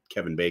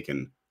Kevin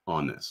Bacon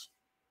on this?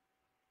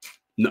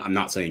 No, I'm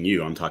not saying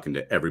you. I'm talking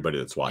to everybody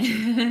that's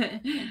watching. Okay.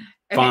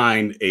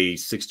 Find a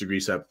 6-degree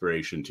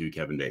separation to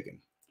Kevin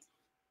Bacon.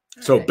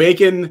 So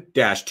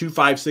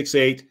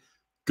Bacon-2568,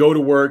 go to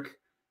work.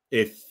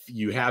 If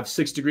you have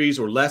 6 degrees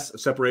or less of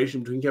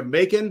separation between Kevin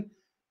Bacon,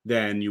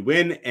 then you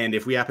win. And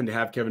if we happen to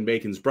have Kevin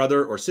Bacon's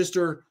brother or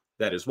sister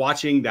that is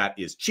watching, that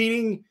is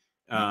cheating.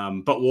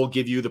 But we'll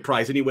give you the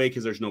prize anyway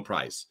because there's no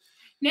prize.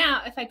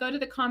 Now, if I go to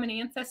the common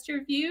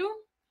ancestor view,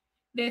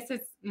 this is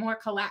more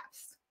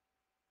collapsed.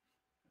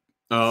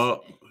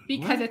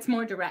 Because it's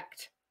more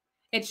direct.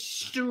 It's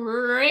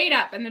straight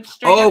up and then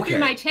straight up through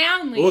my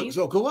town leaves.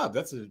 Well, so go up.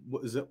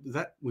 Is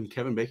that when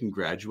Kevin Bacon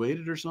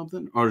graduated or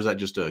something? Or is that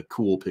just a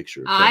cool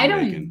picture of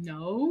Kevin Bacon?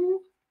 Know.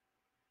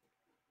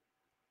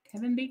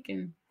 Kevin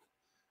Bacon.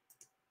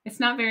 It's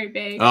not very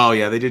big. Oh,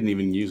 yeah. They didn't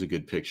even use a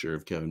good picture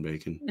of Kevin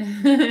Bacon.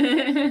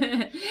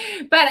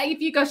 But if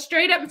you go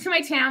straight up to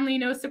my family,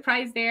 no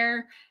surprise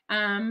there.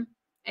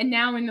 And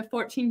now in the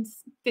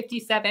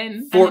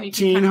 1457.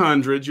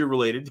 1400s, you're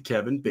related to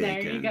Kevin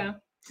Bacon. There you go.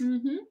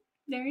 Mm-hmm.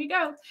 There you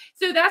go.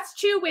 So that's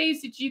 2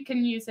 ways that you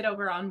can use it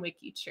over on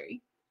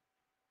WikiTree.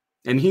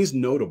 And he's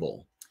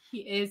notable. He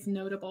is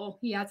notable.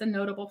 He has a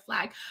notable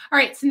flag. All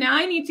right. So now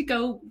I need to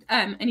go.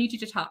 I need you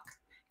to talk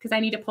because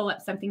I need to pull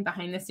up something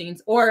behind the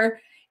scenes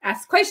or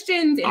ask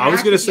questions. I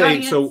was going to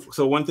say, so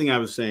one thing I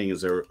was saying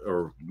is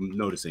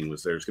noticing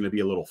was there's going to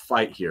be a little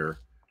fight here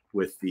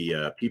with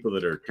the people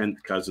that are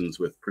 10th cousins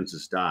with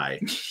Princess Di.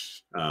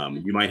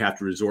 You might have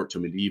to resort to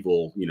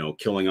medieval,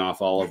 killing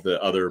off all of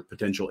the other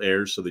potential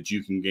heirs so that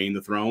you can gain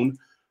the throne.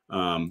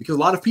 Because a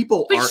lot of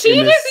people But she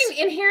isn't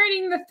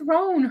inheriting the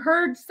throne.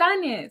 Her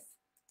son is.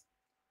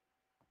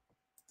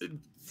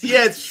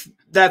 Yeah,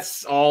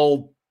 that's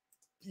all,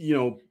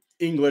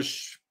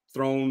 English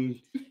throne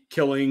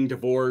killing,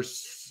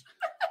 divorce,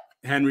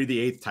 Henry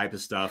VIII type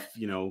of stuff.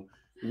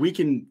 We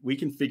can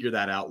figure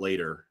that out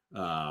later.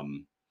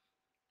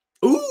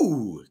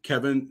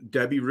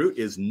 Debbie Root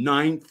is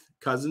 9th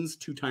cousins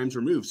 2 times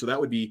removed. So that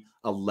would be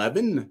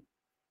 11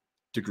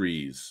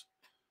 degrees.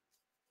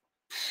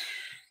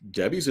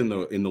 Debbie's in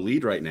the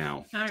lead right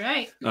now. All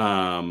right.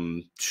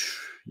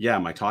 Yeah,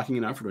 am I talking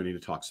enough or do I need to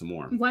talk some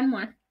more? One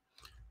more.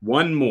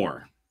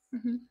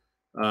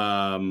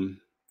 Mm-hmm.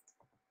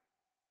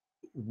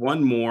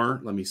 One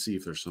more. Let me see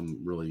if there's some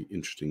really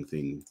interesting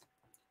thing.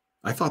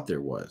 I thought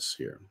there was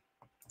here.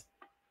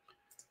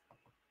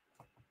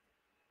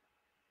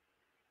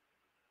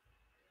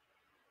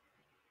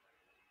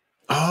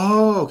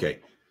 Oh, okay.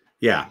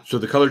 Yeah. So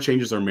the color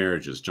changes are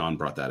marriages. John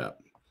brought that up.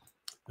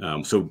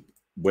 So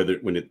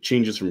when it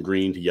changes from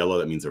green to yellow,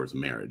 that means there was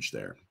marriage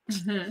there.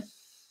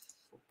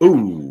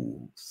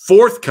 Ooh,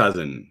 fourth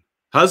cousin,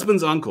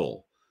 husband's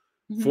uncle,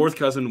 fourth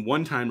cousin,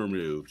 one time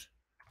removed.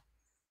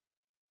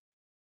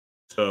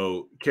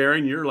 So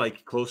Karen, you're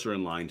like closer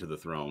in line to the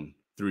throne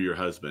through your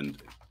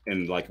husband.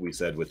 And like we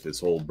said, with this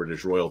whole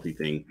British royalty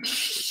thing,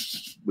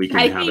 we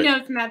can have it.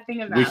 Knows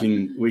nothing about.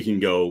 We can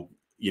go.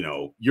 You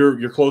know,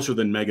 you're closer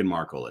than Meghan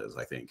Markle is,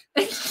 I think.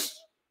 If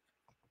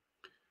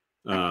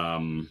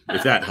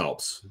that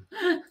helps.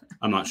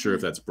 I'm not sure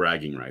if that's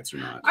bragging rights or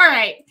not. All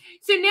right.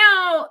 So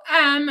now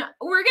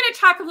we're going to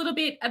talk a little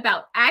bit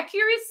about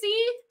accuracy.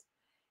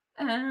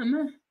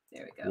 There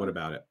we go. What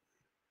about it?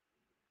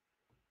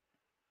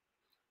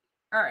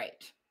 All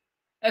right.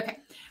 Okay.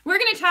 We're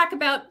going to talk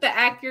about the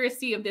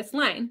accuracy of this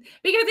line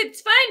because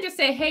it's fine to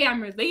say, hey,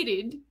 I'm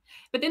related.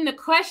 But then the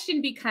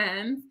question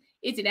becomes,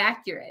 is it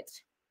accurate?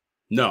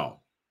 No.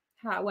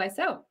 Why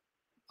so?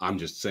 I'm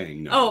just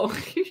saying no. Oh.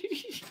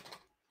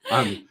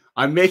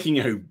 I'm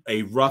making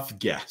a rough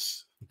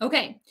guess.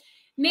 Okay.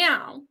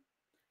 Now,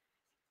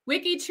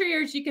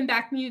 WikiTreeers, you can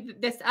back me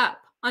this up.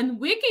 On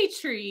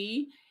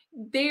WikiTree,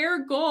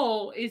 their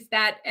goal is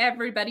that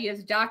everybody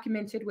is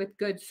documented with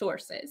good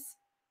sources.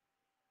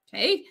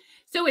 Okay.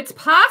 So it's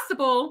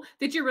possible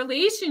that your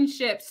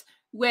relationships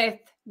with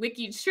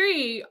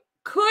WikiTree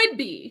could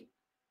be,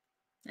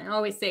 I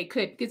always say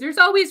could, because there's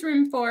always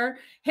room for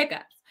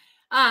hiccups.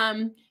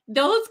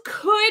 Those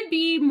could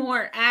be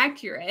more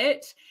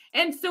accurate.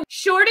 And so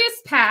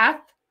shortest path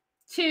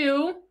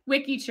to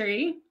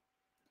WikiTree,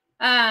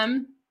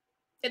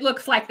 it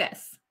looks like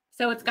this.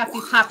 So it's got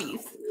these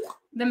hoppies,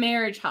 the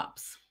marriage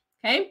hops.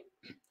 Okay.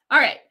 All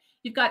right.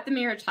 You've got the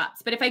marriage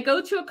hops. But if I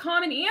go to a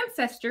common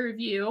ancestor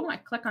view, I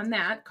click on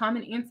that,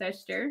 common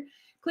ancestor,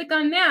 click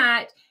on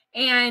that,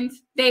 and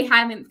they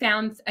haven't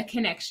found a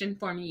connection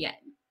for me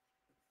yet.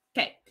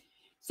 Okay.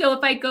 So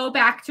if I go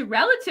back to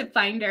relative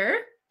finder,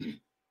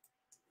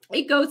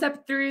 it goes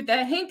up through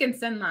the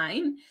Hankinson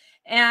line.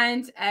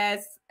 And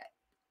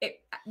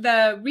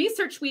the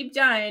research we've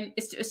done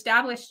is to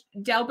establish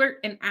Delbert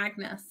and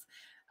Agnes.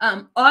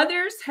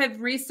 Others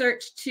have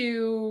researched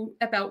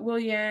about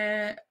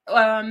William,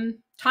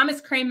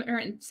 Thomas Kramer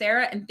and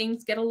Sarah, and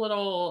things get a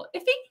little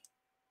iffy.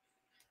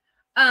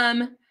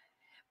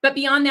 But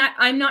beyond that,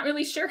 I'm not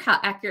really sure how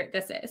accurate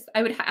this is.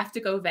 I would have to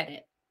go vet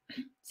it.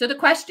 So the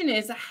question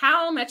is,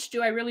 how much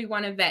do I really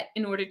want to vet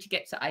in order to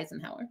get to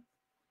Eisenhower?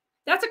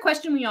 That's a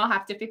question we all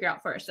have to figure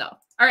out for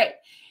ourselves. All right.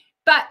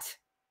 But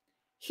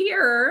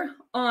here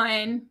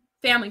on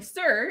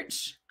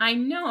FamilySearch, I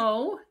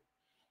know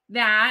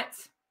that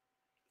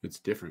it's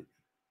different.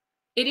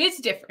 It is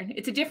different.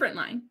 It's a different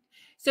line.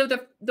 So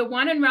the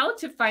one on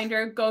Relative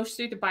Finder goes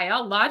through the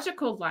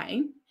biological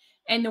line,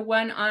 and the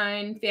one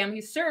on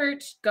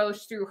FamilySearch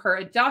goes through her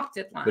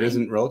adopted line. But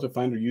isn't Relative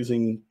Finder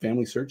using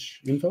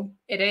FamilySearch info?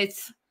 It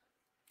is.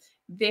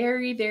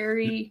 Very,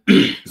 very.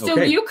 So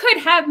Okay. You could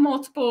have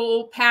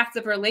multiple paths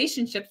of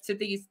relationships to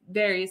these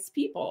various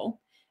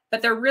people,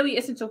 but there really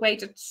isn't a way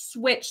to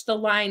switch the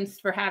lines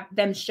for have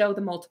them show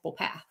the multiple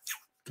paths.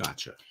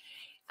 Gotcha.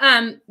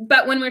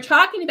 But when we're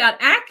talking about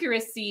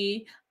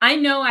accuracy, I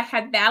know I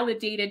had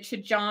validated to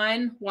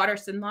John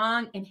Watterson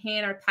Long and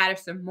Hannah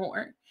Patterson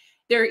Moore.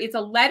 There is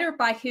a letter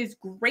by his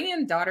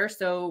granddaughter,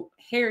 so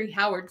Harry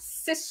Howard's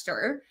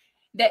sister,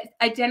 that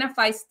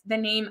identifies the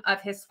name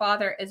of his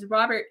father as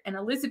Robert and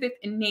Elizabeth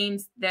and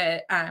names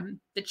the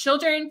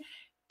children.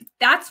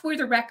 That's where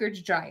the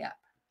records dry up.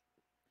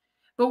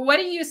 But what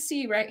do you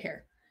see right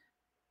here?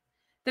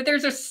 That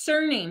there's a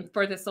surname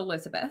for this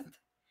Elizabeth.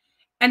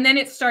 And then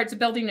it starts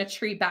building a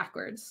tree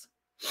backwards.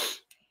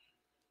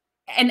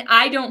 And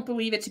I don't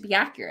believe it to be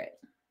accurate.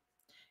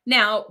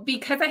 Now,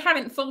 because I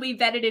haven't fully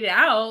vetted it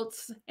out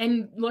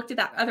and looked at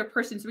that other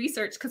person's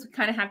research, because we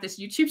kind of have this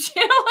YouTube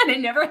channel and I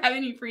never have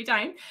any free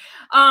time,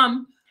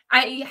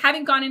 I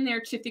haven't gone in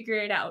there to figure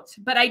it out.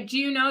 But I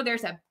do know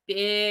there's a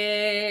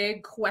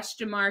big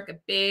question mark, a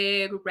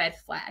big red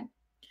flag.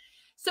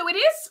 So it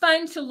is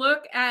fun to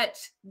look at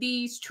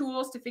these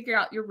tools to figure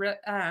out your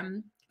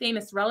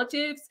famous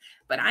relatives,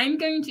 but I'm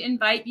going to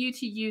invite you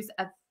to use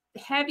a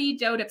heavy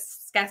dose of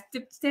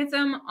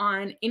skepticism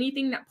on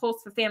anything that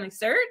pulls for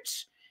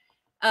FamilySearch.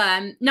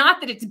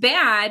 Not that it's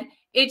bad.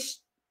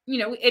 It's,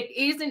 it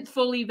isn't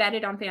fully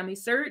vetted on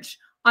FamilySearch.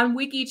 On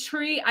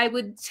WikiTree, I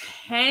would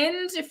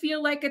tend to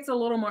feel like it's a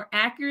little more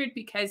accurate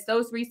because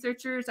those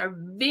researchers are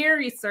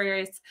very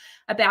serious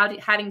about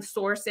having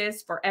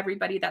sources for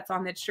everybody that's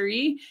on the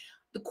tree.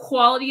 The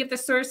quality of the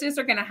sources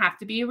are going to have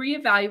to be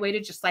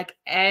reevaluated, just like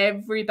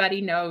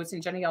everybody knows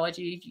in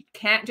genealogy. You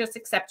can't just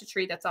accept a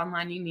tree that's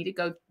online. You need to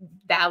go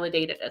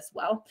validate it as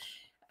well.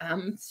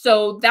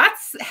 So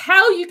that's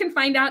how you can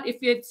find out if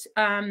it's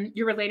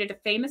you're related to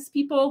famous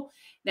people.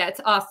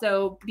 That's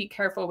also be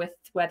careful with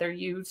whether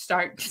you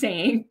start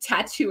saying,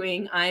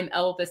 tattooing, I'm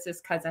Elvis's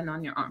cousin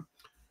on your arm.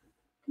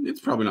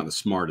 It's probably not the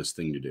smartest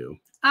thing to do.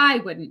 I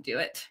wouldn't do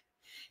it.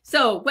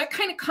 So what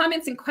kind of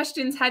comments and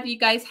questions have you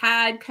guys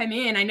had come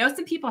in? I know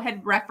some people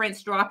had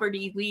referenced Robert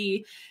E.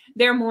 Lee.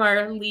 They're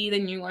more Lee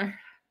than you are.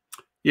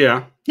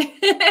 Yeah,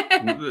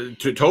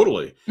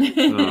 totally.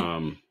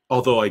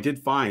 Although I did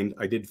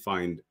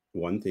find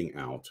one thing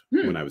out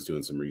when I was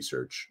doing some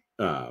research,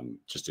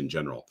 just in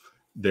general.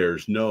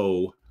 There's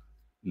no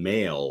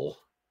male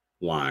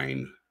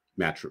line,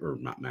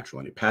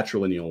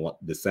 patrilineal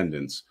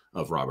descendants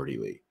of Robert E.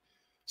 Lee.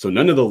 So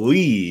none of the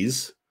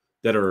Lees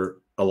that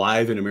are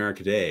alive in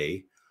America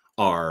today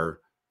are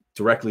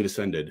directly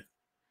descended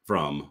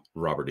from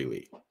Robert E.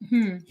 Lee.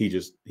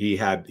 He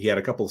had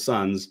a couple of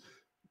sons,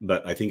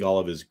 but I think all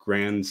of his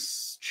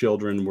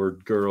grandchildren were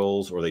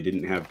girls, or they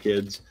didn't have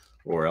kids,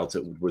 or else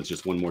it was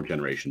just one more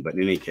generation. But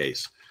in any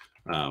case,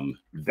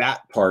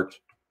 that part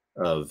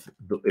of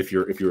if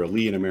you're a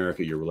Lee in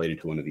America, you're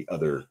related to one of the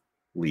other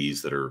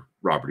Lees that are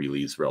Robert E.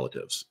 Lee's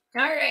relatives.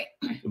 All right.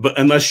 But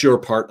unless you're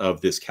part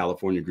of this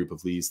California group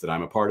of Lees that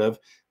I'm a part of,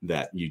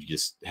 that you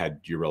just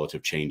had your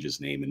relative change his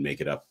name and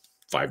make it up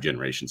 5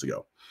 generations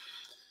ago.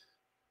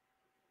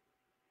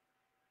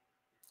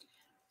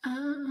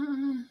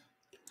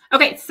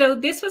 Okay, so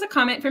this was a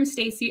comment from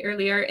Stacy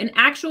earlier. An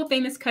actual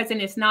famous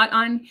cousin is not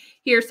on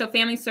here, so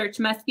FamilySearch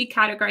must be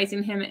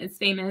categorizing him as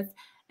famous,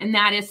 and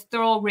that is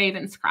Thurl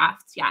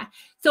Ravenscroft. Yeah.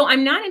 So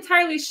I'm not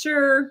entirely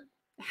sure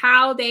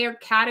how they are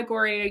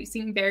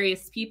categorizing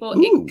various people.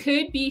 Ooh. It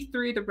could be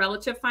through the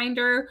relative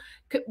finder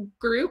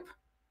group,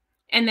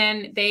 and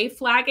then they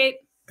flag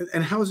it.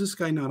 And how is this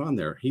guy not on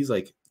there? He's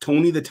like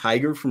Tony the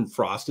Tiger from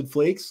Frosted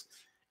Flakes.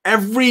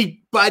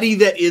 Everybody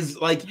that is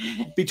like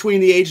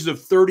between the ages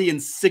of 30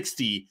 and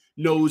 60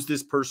 knows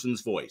this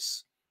person's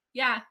voice.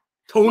 Yeah.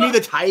 Tony the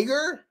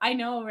Tiger? I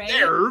know, right?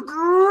 They're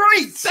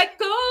great. But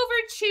go over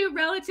to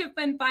Relative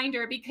Fun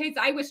Finder, because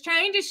I was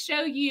trying to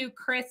show you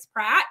Chris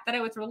Pratt, that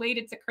I was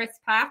related to Chris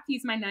Pratt.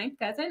 He's my 9th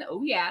cousin.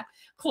 Oh, yeah.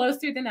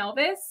 Closer than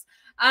Elvis.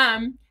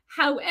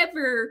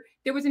 However,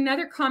 there was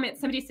another comment.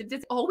 Somebody said,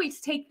 does it always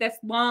take this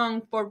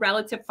long for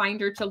Relative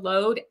Finder to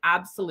load?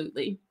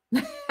 Absolutely.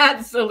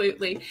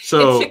 Absolutely.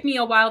 So it took me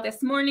a while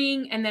this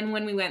morning, and then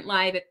when we went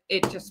live,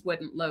 it just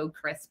wouldn't load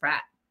Chris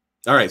Pratt.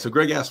 All right. So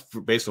Greg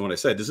asked, based on what I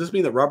said, does this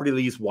mean that Robert E.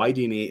 Lee's Y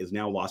DNA is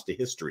now lost to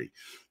history?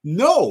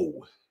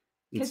 No,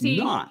 it's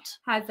not.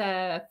 Has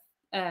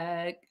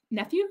a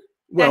nephew?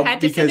 Well,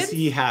 because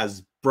he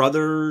has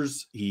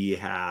brothers, he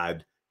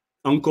had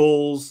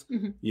uncles,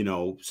 you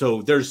know,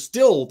 so there's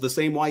still the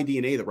same Y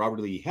DNA that Robert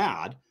E. Lee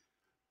had.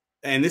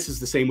 And this is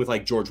the same with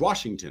like George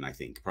Washington, I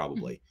think,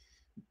 probably.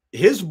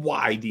 His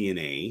Y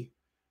DNA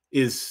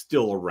is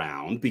still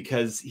around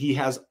because he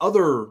has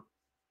other,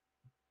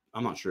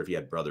 I'm not sure if he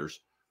had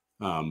brothers,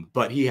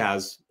 but he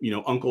has, you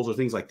know, uncles or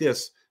things like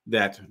this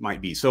that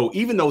might be. So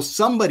even though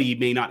somebody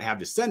may not have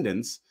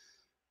descendants,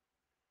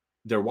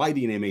 their Y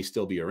DNA may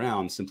still be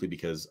around simply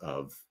because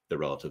of the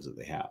relatives that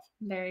they have.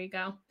 There you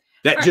go.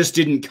 That just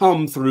didn't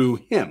come through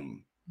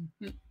him.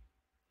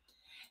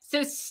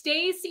 So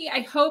Stacy,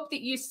 I hope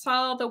that you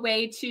saw the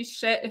way to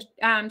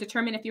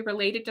determine if you're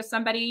related to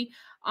somebody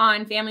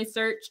on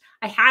FamilySearch.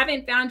 I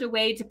haven't found a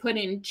way to put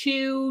in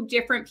 2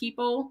 different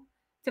people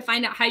to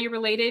find out how you're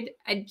related.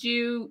 I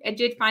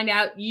did find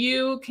out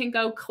you can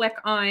go click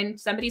on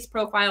somebody's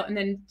profile and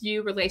then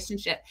view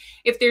relationship.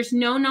 If there's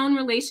no known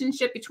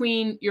relationship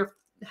between your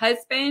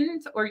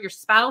husband or your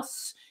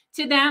spouse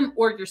to them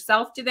or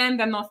yourself to them,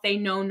 then they'll say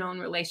no known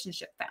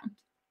relationship found.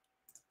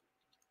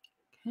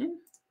 Okay.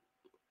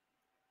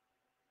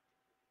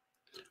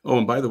 Oh,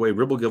 and by the way,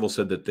 Ribblegibble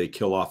said that they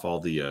kill off all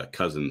the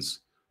cousins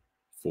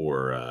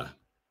for,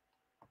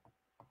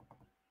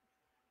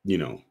 you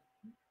know,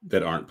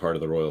 that aren't part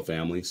of the royal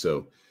family.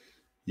 So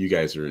you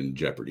guys are in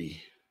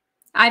jeopardy.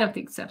 I don't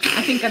think so.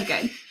 I think I'm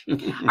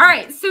good. All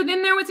right. So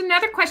then there was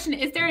another question.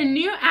 Is there a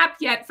new app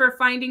yet for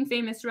finding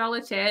famous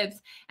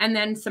relatives? And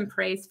then some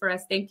praise for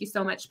us. Thank you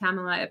so much,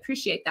 Pamela. I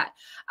appreciate that.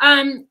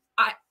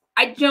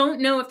 I don't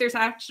know if there's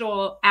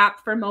actual app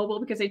for mobile,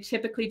 because I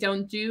typically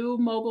don't do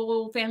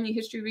mobile family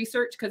history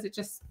research because it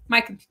just,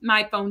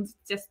 my phone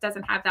just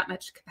doesn't have that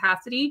much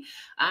capacity.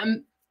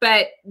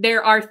 But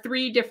there are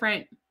 3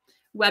 different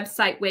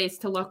website ways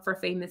to look for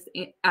famous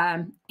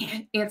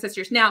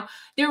ancestors. Now,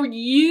 there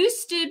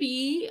used to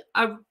be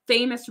a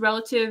famous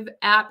relative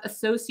app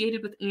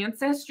associated with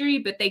Ancestry,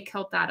 but they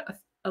killed that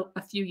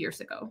a few years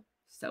ago.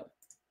 So,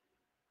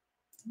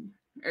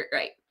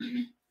 right.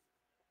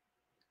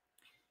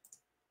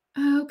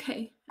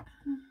 Okay.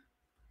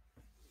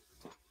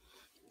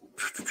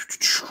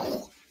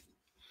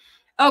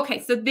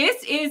 Okay, so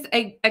this is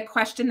a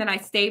question that I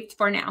saved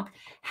for now.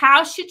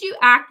 How should you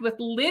act with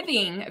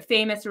living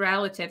famous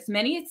relatives?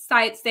 Many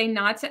sites say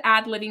not to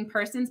add living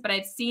persons, but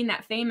I've seen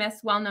that famous,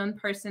 well-known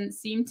persons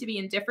seem to be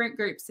in different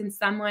groups since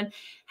someone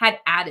had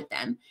added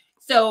them.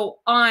 So,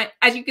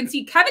 as you can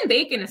see, Kevin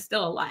Bacon is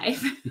still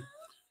alive.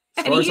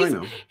 As far as I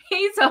know.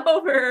 He's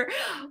over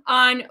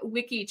on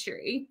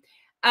WikiTree.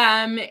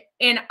 And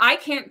I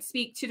can't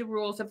speak to the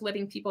rules of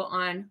living people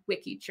on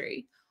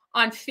WikiTree.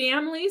 On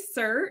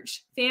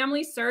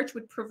FamilySearch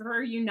would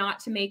prefer you not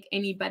to make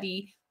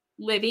anybody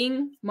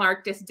living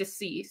marked as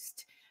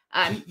deceased.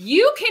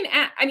 You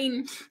can, I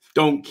mean,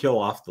 don't kill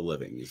off the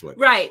living is what.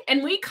 Right.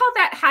 And we call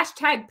that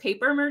hashtag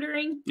paper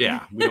murdering.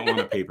 Yeah. We don't want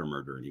to paper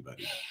murder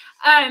anybody.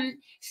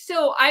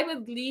 So I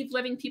would leave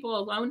living people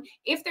alone.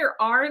 If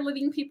there are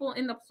living people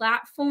in the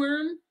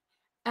platform,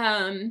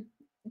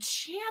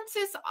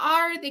 chances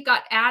are they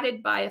got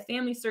added by a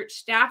FamilySearch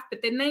staff, but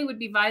then they would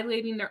be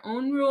violating their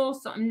own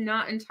rules. So I'm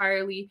not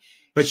entirely.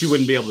 But you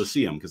wouldn't be able to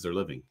see them because they're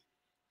living.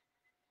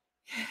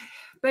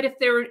 But if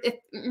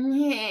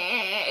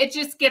it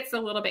just gets a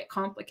little bit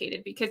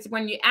complicated, because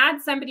when you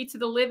add somebody to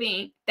the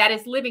living that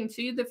is living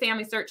to the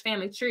FamilySearch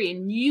family tree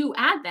and you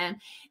add them,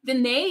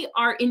 then they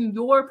are in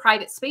your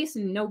private space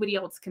and nobody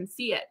else can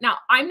see it. Now,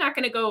 I'm not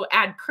going to go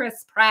add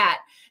Chris Pratt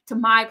to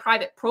my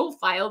private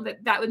profile.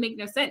 That would make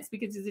no sense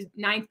because he's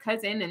a 9th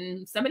cousin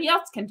and somebody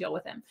else can deal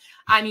with him.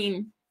 I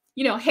mean,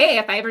 you know, hey,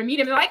 if I ever meet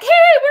him, they're like, hey,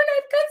 we're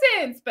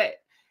 9th cousins, but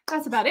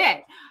that's about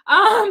it.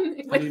 How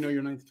do you know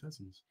you're 9th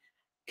cousins?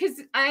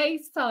 Because I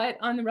saw it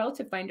on the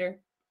relative finder.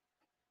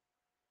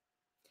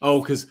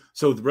 Oh,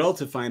 so the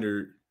relative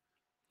finder.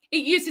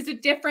 It uses a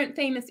different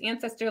famous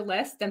ancestor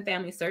list than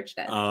FamilySearch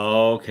does.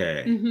 Oh,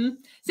 okay.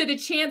 So the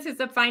chances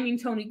of finding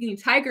Tony the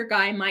Tiger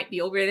guy might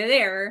be over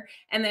there.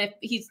 And then if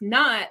he's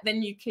not,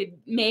 then you could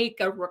make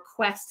a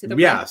request to the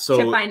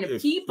to find the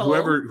people.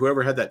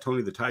 Whoever had that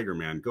Tony the Tiger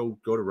man, go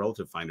to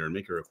relative finder and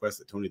make a request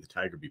that Tony the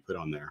Tiger be put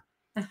on there.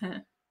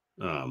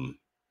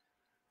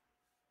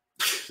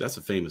 That's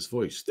a famous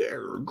voice.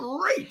 They're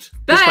great.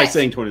 But just by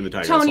saying Tony the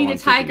Tiger. Tony the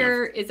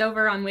Tiger is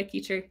over on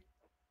WikiTree.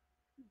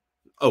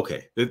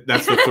 Okay.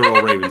 That's the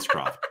thorough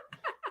Ravenscroft.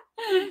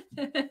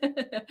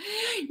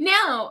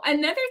 Now,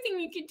 another thing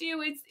you could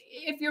do is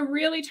if you're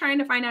really trying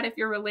to find out if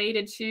you're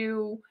related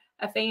to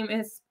a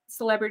famous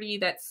celebrity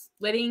that's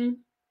living,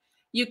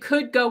 you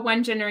could go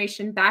one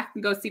generation back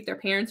and go see if their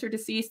parents are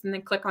deceased and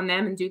then click on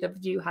them and do the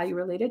view how you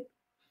related.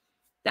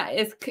 That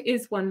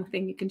is one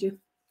thing you can do.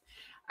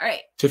 All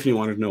right. Tiffany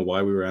wanted to know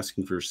why we were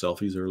asking for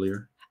selfies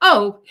earlier.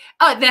 Oh,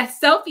 the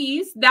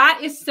selfies. That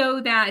is so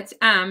that,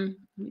 let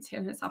me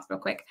turn this off real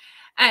quick.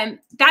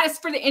 That is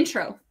for the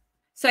intro.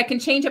 So I can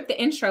change up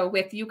the intro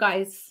with you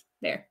guys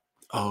there.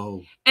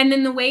 Oh. And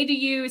then the way to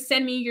you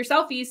send me your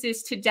selfies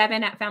is to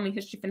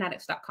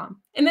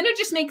devin@familyhistoryfanatics.com. And then it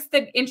just makes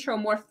the intro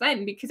more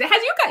fun because it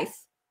has you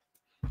guys.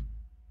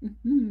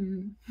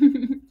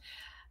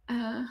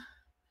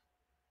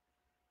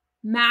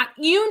 Matt,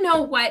 you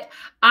know what?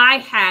 I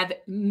have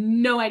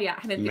no idea.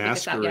 I haven't figured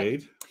this out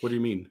yet. What do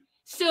you mean?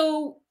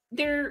 So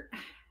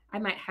I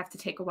might have to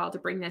take a while to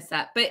bring this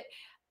up, but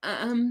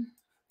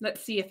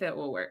let's see if it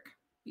will work.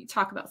 You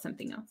talk about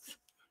something else.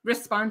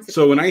 Responsive.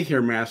 So when I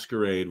hear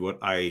masquerade, what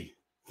I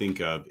think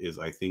of is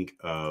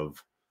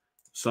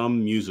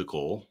some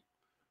musical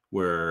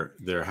where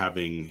they're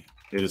having,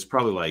 it is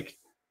probably like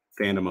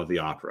Phantom of the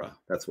Opera.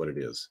 That's what it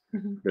is.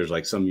 There's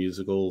like some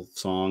musical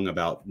song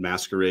about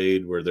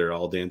masquerade where they're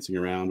all dancing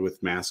around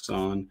with masks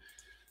on.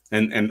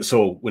 And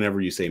so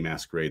whenever you say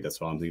masquerade,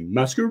 that's all I'm thinking,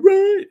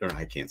 masquerade, or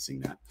I can't sing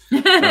that.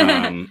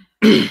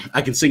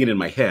 I can sing it in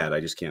my head.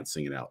 I just can't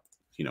sing it out,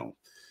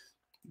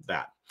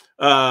 that.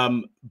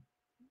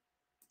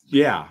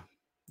 Yeah,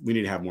 we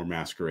need to have more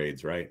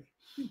masquerades, right?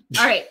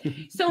 All right.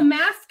 So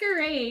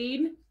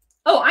masquerade.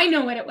 Oh, I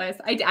know what it was.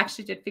 I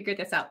actually did figure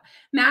this out.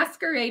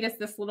 Masquerade is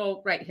this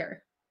little right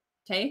here.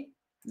 Okay.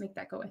 Make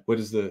that go away. What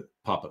is the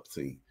pop-up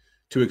thing?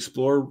 To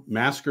explore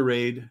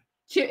masquerade.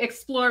 To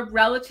explore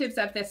relatives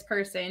of this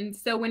person.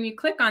 So when you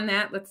click on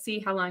that, let's see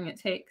how long it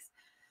takes.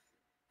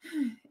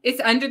 It's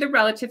under the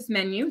relatives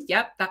menu.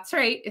 Yep, that's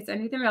right. It's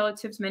under the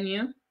relatives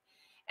menu.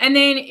 And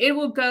then it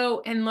will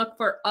go and look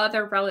for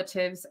other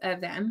relatives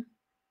of them.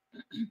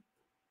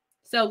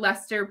 So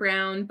Lester,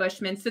 Brown,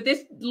 Bushman. So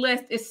this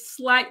list is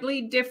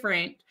slightly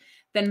different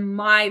than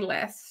my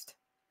list.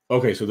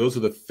 Okay, so those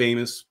are the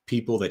famous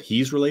people that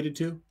he's related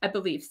to? I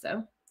believe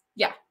so.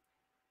 Yeah.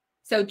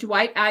 So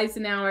Dwight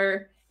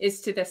Eisenhower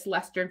is to this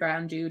Lester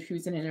Brown dude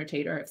who's an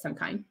entertainer of some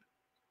kind.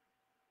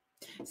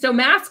 So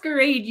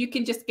masquerade, you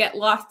can just get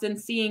lost in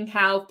seeing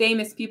how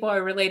famous people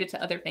are related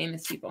to other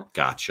famous people.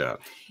 Gotcha.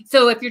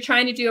 So if you're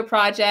trying to do a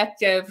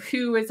project of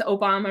who is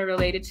Obama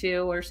related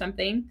to or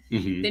something,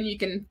 then you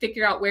can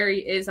figure out where he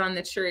is on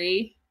the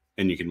tree.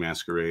 And you can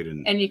masquerade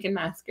and you can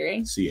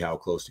masquerade. See how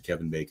close to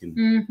Kevin Bacon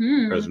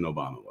President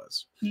Obama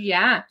was.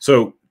 Yeah.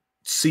 So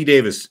C.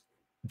 Davis,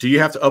 do you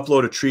have to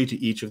upload a tree to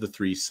each of the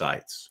 3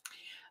 sites?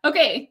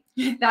 Okay,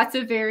 that's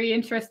a very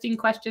interesting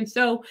question.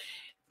 So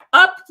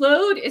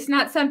upload is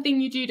not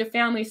something you do to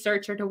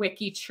FamilySearch or to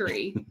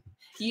WikiTree.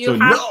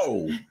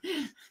 No.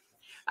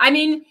 I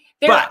mean,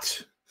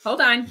 but hold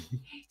on.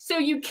 So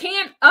you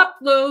can't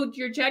upload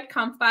your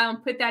GEDCOM file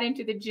and put that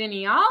into the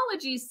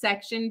genealogy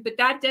section, but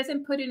that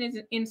doesn't put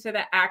it into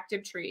the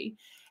active tree.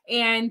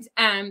 And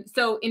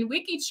so in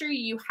WikiTree,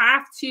 you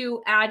have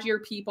to add your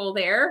people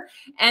there.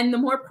 And the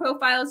more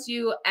profiles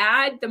you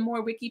add, the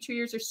more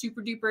WikiTreeers are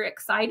super duper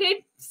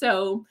excited.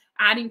 So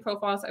adding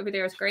profiles over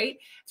there is great.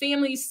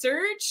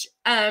 FamilySearch,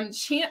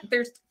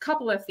 there's a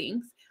couple of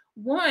things.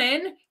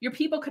 One, your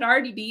people could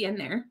already be in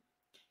there.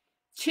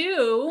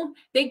 Two,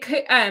 they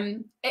could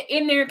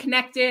in there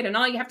connected, and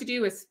all you have to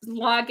do is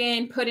log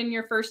in, put in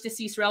your first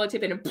deceased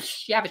relative, and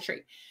you have a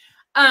tree.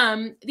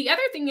 The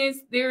other thing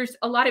is there's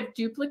a lot of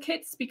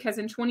duplicates because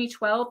in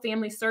 2012,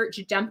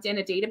 FamilySearch dumped in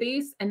a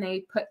database and they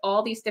put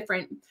all these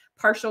different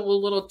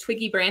partial little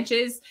twiggy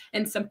branches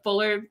and some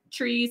fuller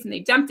trees, and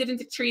they dumped it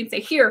into tree and say,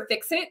 here,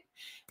 fix it.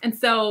 And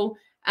so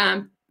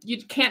you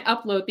can't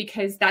upload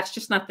because that's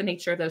just not the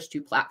nature of those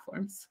two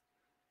platforms.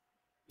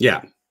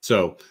 Yeah.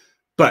 So,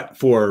 but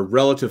for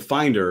Relative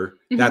Finder,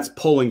 that's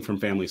pulling from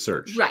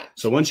FamilySearch. Right.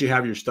 So once you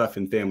have your stuff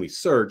in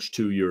FamilySearch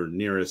to your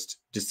nearest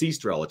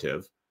deceased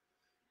relative,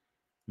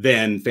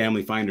 then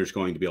Family Finder is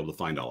going to be able to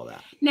find all of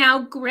that. Now,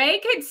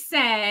 Greg had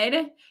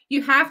said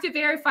you have to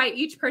verify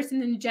each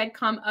person in the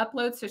GEDCOM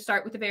upload. So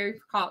start with the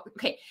verify.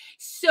 Okay,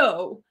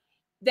 so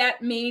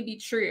that may be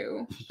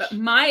true, but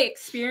my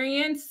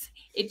experience,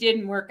 it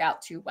didn't work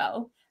out too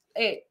well.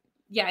 It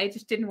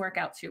just didn't work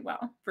out too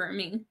well for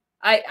me.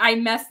 I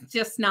must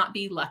just not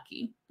be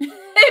lucky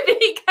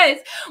because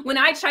when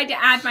I tried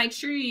to add my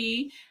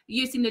tree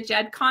using the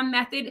GEDCOM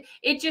method,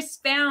 it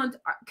just found,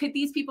 could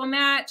these people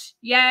match?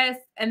 Yes.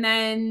 And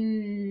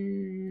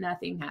then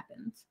nothing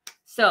happened.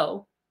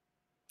 So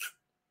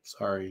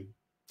sorry.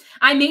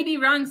 I may be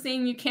wrong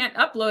saying you can't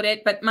upload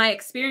it, but my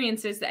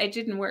experience is that it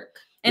didn't work.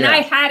 And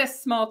I had a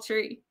small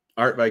tree.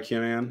 Art by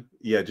Kim Ann.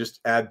 Yeah, just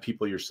add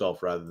people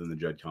yourself rather than the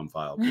GEDCOM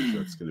file, because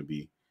that's going to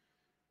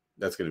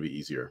be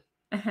easier.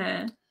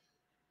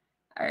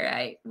 All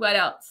right. What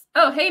else?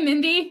 Oh, hey,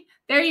 Mindy.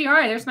 There you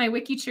are. There's my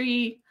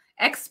WikiTree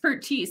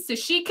expertise. So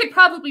she could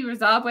probably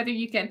resolve whether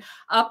you can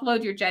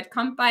upload your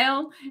GEDCOM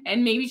file.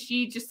 And maybe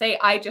she just say,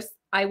 I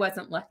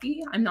wasn't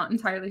lucky. I'm not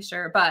entirely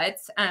sure. But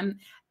in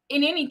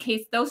any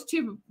case, those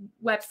two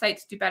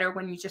websites do better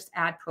when you just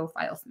add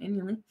profiles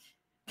manually.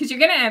 Because you're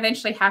going to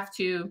eventually have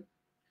to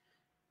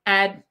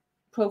add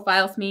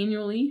profiles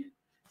manually.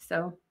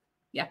 So,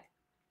 yeah.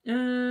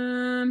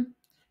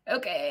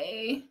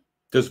 Okay.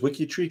 Does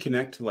WikiTree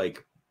connect to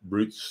like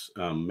Roots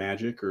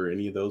Magic or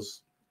any of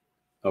those?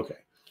 Okay.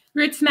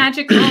 Roots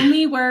Magic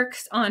only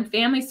works on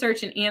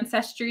FamilySearch and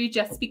Ancestry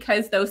just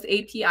because those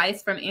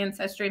APIs from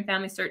Ancestry and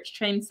FamilySearch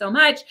train so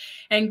much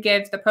and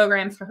give the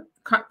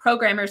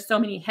programmers so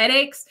many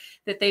headaches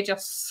that they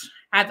just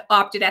have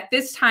opted at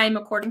this time,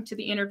 according to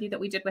the interview that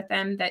we did with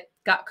them that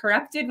got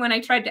corrupted when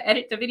I tried to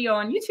edit the video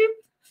on YouTube.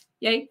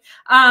 Yay.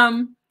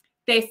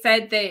 They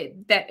said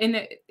that in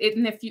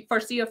the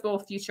foreseeable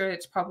future,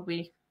 it's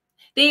probably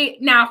they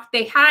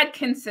had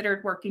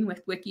considered working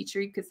with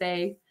WikiTree because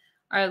they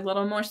are a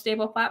little more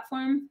stable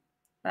platform,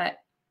 but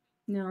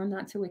no,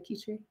 not to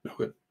WikiTree.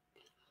 Okay.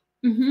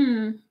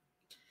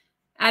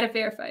 Add a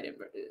verified.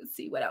 Let's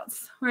see what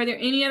else. Are there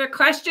any other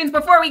questions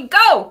before we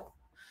go?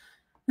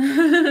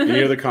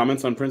 Any other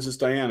comments on Princess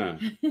Diana?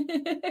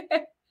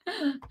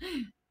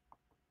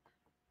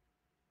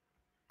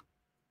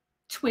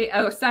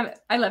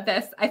 I love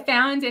this. I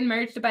found and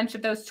merged a bunch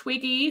of those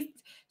Twiggy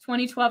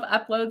 2012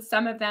 uploads.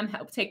 Some of them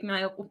help take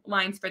my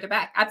lines further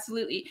back.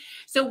 Absolutely.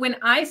 So when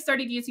I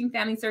started using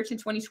FamilySearch in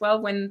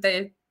 2012, when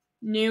the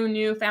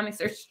new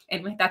FamilySearch,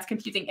 anyway, that's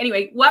confusing.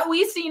 Anyway, what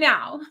we see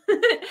now,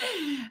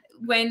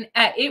 when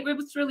it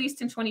was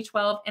released in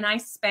 2012, and I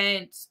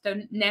spent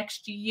the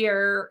next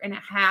year and a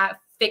half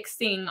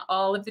fixing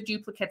all of the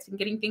duplicates and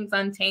getting things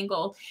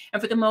untangled.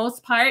 And for the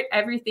most part,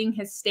 everything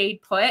has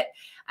stayed put.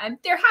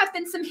 There have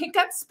been some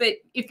hiccups, but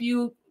if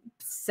you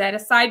set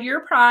aside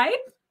your pride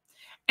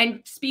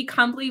and speak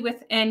humbly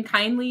with and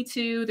kindly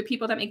to the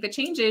people that make the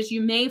changes,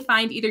 you may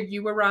find either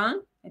you were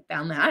wrong, I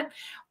found that,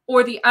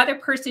 or the other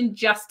person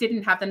just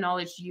didn't have the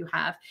knowledge you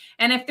have.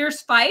 And if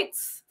there's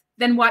fights,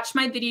 then watch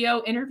my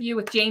video interview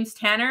with James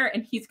Tanner,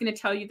 and he's going to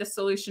tell you the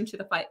solution to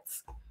the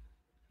fights.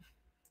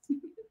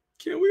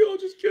 Can't we all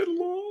just get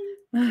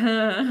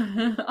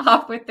along?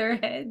 Off with their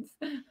heads.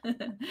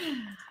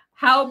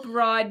 How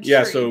broad?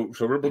 Yeah, so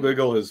Ripple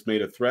Giggle has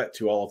made a threat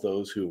to all of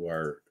those who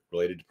are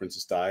related to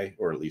Princess Di,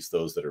 or at least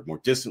those that are more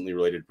distantly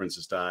related to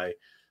Princess Di.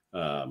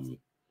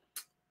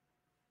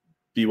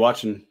 Be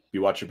watching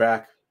your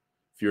back.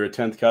 If you're a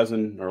 10th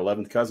cousin or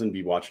 11th cousin,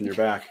 be watching your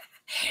back.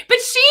 But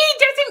she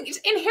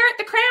doesn't inherit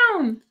the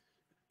crown.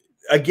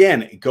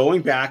 Again,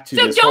 going back to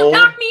this don't whole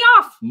knock me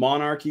off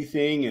monarchy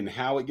thing and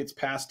how it gets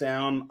passed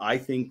down, I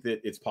think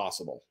that it's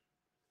possible.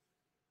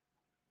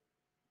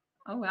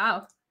 Oh,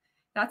 wow.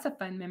 That's a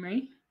fun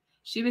memory.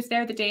 She was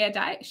there the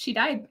day she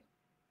died.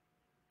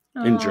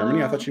 In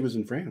Germany? I thought she was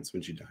in France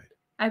when she died.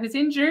 I was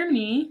in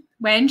Germany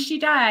when she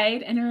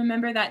died, and I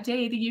remember that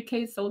day the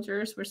UK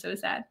soldiers were so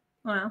sad.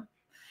 Wow.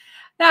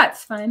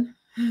 That's fun.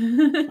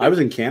 I was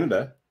in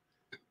Canada.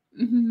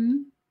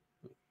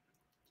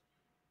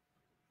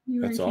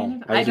 That's all.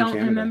 I don't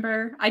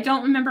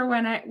remember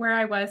where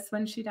I was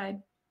when she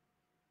died.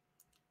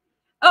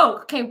 Oh, Oh,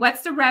 okay.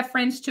 What's the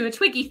reference to a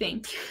Twiggy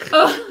thing?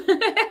 Oh,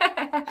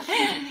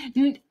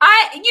 you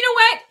know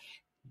what?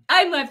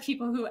 I love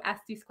people who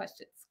ask these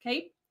questions.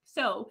 Okay.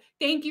 So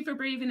thank you for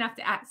brave enough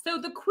to ask. So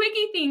the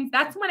Quiggy things,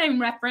 that's what I'm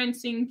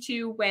referencing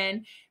to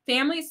when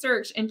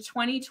FamilySearch in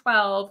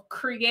 2012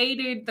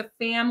 created the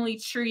family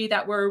tree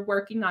that we're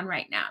working on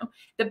right now,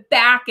 the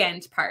back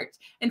end part.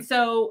 And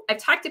so I've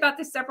talked about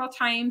this several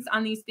times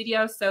on these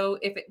videos. So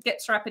if it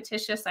gets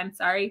repetitious, I'm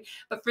sorry.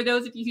 But for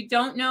those of you who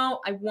don't know,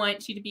 I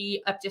want you to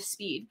be up to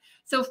speed.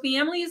 So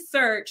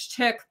FamilySearch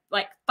took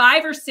like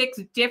 5 or 6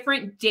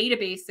 different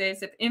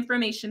databases of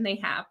information they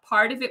have.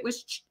 Part of it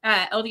was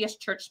LDS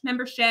church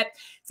membership.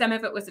 Some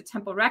of it was a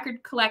temple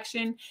record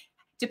collection.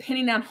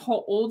 Depending on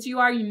how old you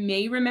are, you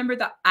may remember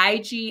the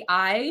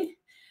IGI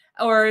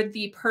or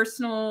the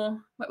personal,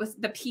 what was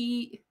the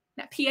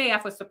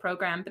PAF was the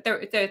program, but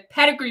the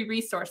pedigree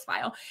resource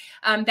file.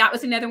 That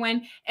was another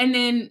one. And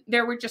then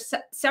there were just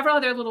several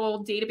other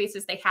little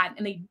databases they had,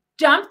 and they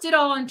dumped it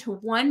all into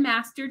one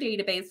master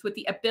database with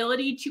the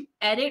ability to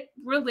edit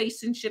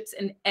relationships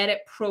and edit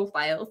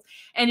profiles,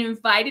 and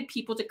invited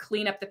people to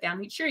clean up the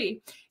family tree.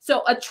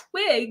 So a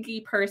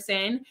Twiggy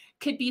person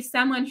could be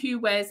someone who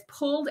was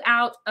pulled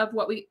out of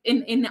what we,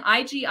 in the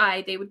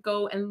IGI, they would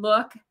go and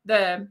look,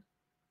 the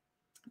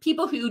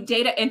people who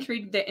data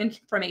entered the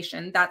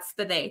information, that's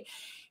the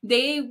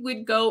they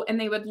would go and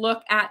they would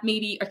look at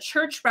maybe a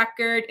church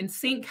record in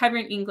St.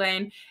 Covenant,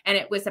 England, and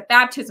it was a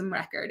baptism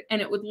record,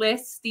 and it would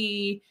list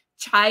the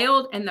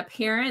child and the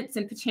parents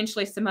and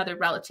potentially some other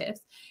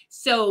relatives.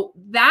 So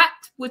that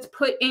was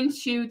put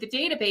into the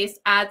database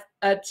as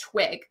a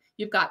twig.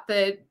 You've got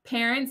the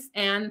parents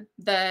and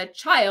the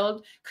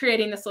child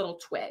creating this little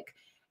twig.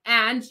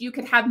 And you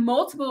could have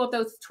multiple of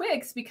those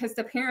twigs because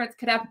the parents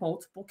could have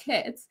multiple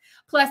kids.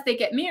 Plus they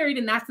get married,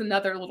 and that's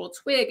another little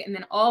twig. And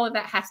then all of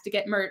that has to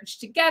get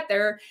merged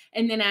together.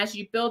 And then as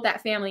you build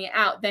that family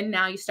out, then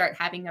now you start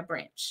having a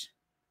branch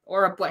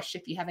or a bush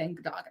if you have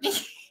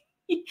endogamy.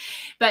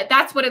 But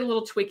that's what a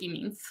little Twiggy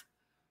means.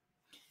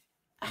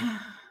 All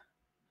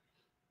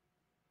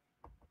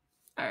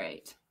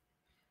right.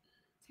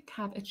 I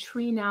have a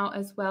tree now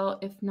as well,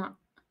 if not.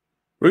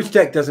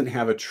 RootsTech doesn't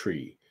have a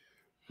tree.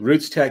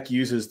 RootsTech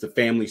uses the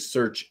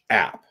FamilySearch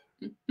app.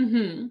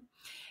 Mm-hmm.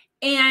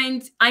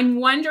 And I'm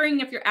wondering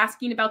if you're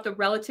asking about the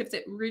relatives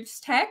at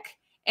RootsTech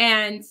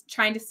and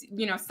trying to,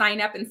 sign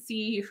up and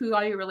see who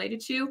are you related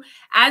to.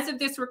 As of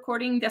this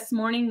recording this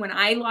morning, when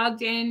I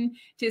logged in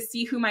to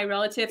see who my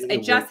relatives, I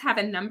just have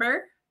a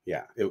number.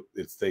 Yeah,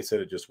 they said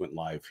it just went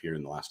live here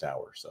in the last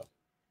hour. So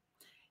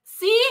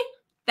see,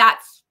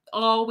 that's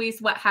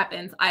always what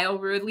happens. I'll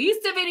release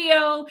a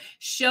video,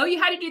 show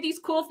you how to do these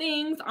cool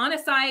things on a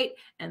site,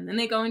 and then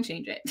they go and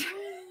change it.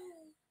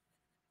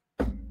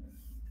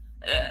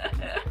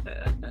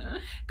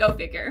 Go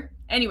figure.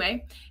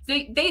 Anyway,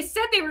 they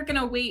said they were going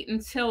to wait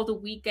until the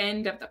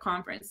weekend of the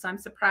conference. So I'm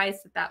surprised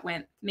that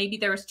went. Maybe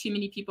there was too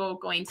many people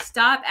going,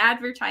 stop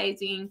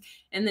advertising,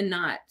 and then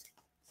not.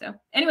 So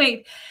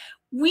anyway,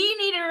 we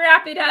need to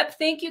wrap it up.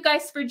 Thank you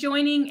guys for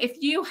joining. If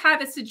you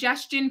have a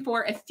suggestion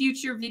for a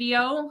future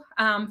video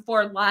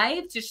for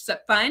live, just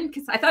fun,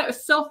 because I thought it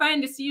was so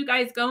fun to see you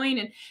guys going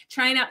and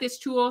trying out this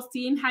tool,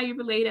 seeing how you're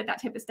related,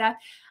 that type of stuff.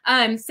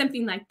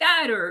 Something like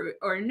that,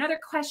 or another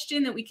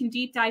question that we can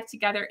deep dive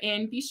together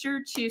in, be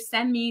sure to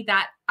send me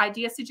that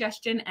idea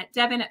suggestion at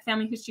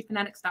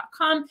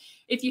devin@familyhistoryfanatics.com.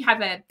 If you have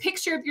a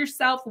picture of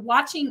yourself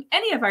watching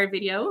any of our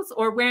videos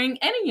or wearing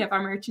any of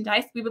our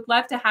merchandise, we would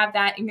love to have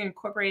that and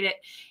incorporate it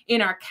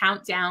in our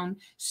countdown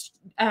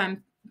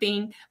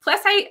thing. Plus,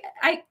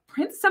 I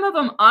print some of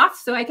them off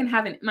so I can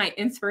have my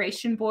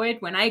inspiration board.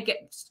 When I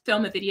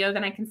film a video,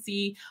 then I can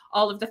see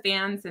all of the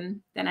fans,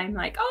 and then I'm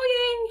like,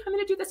 oh, yay, I'm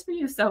going to do this for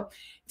you. So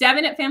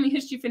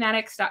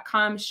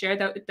devin@familyhistoryfanatics.com,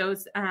 share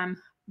those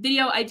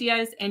video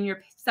ideas and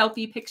your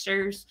selfie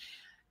pictures.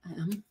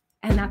 And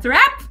that's a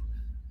wrap.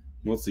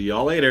 We'll see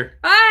y'all later.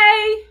 Bye.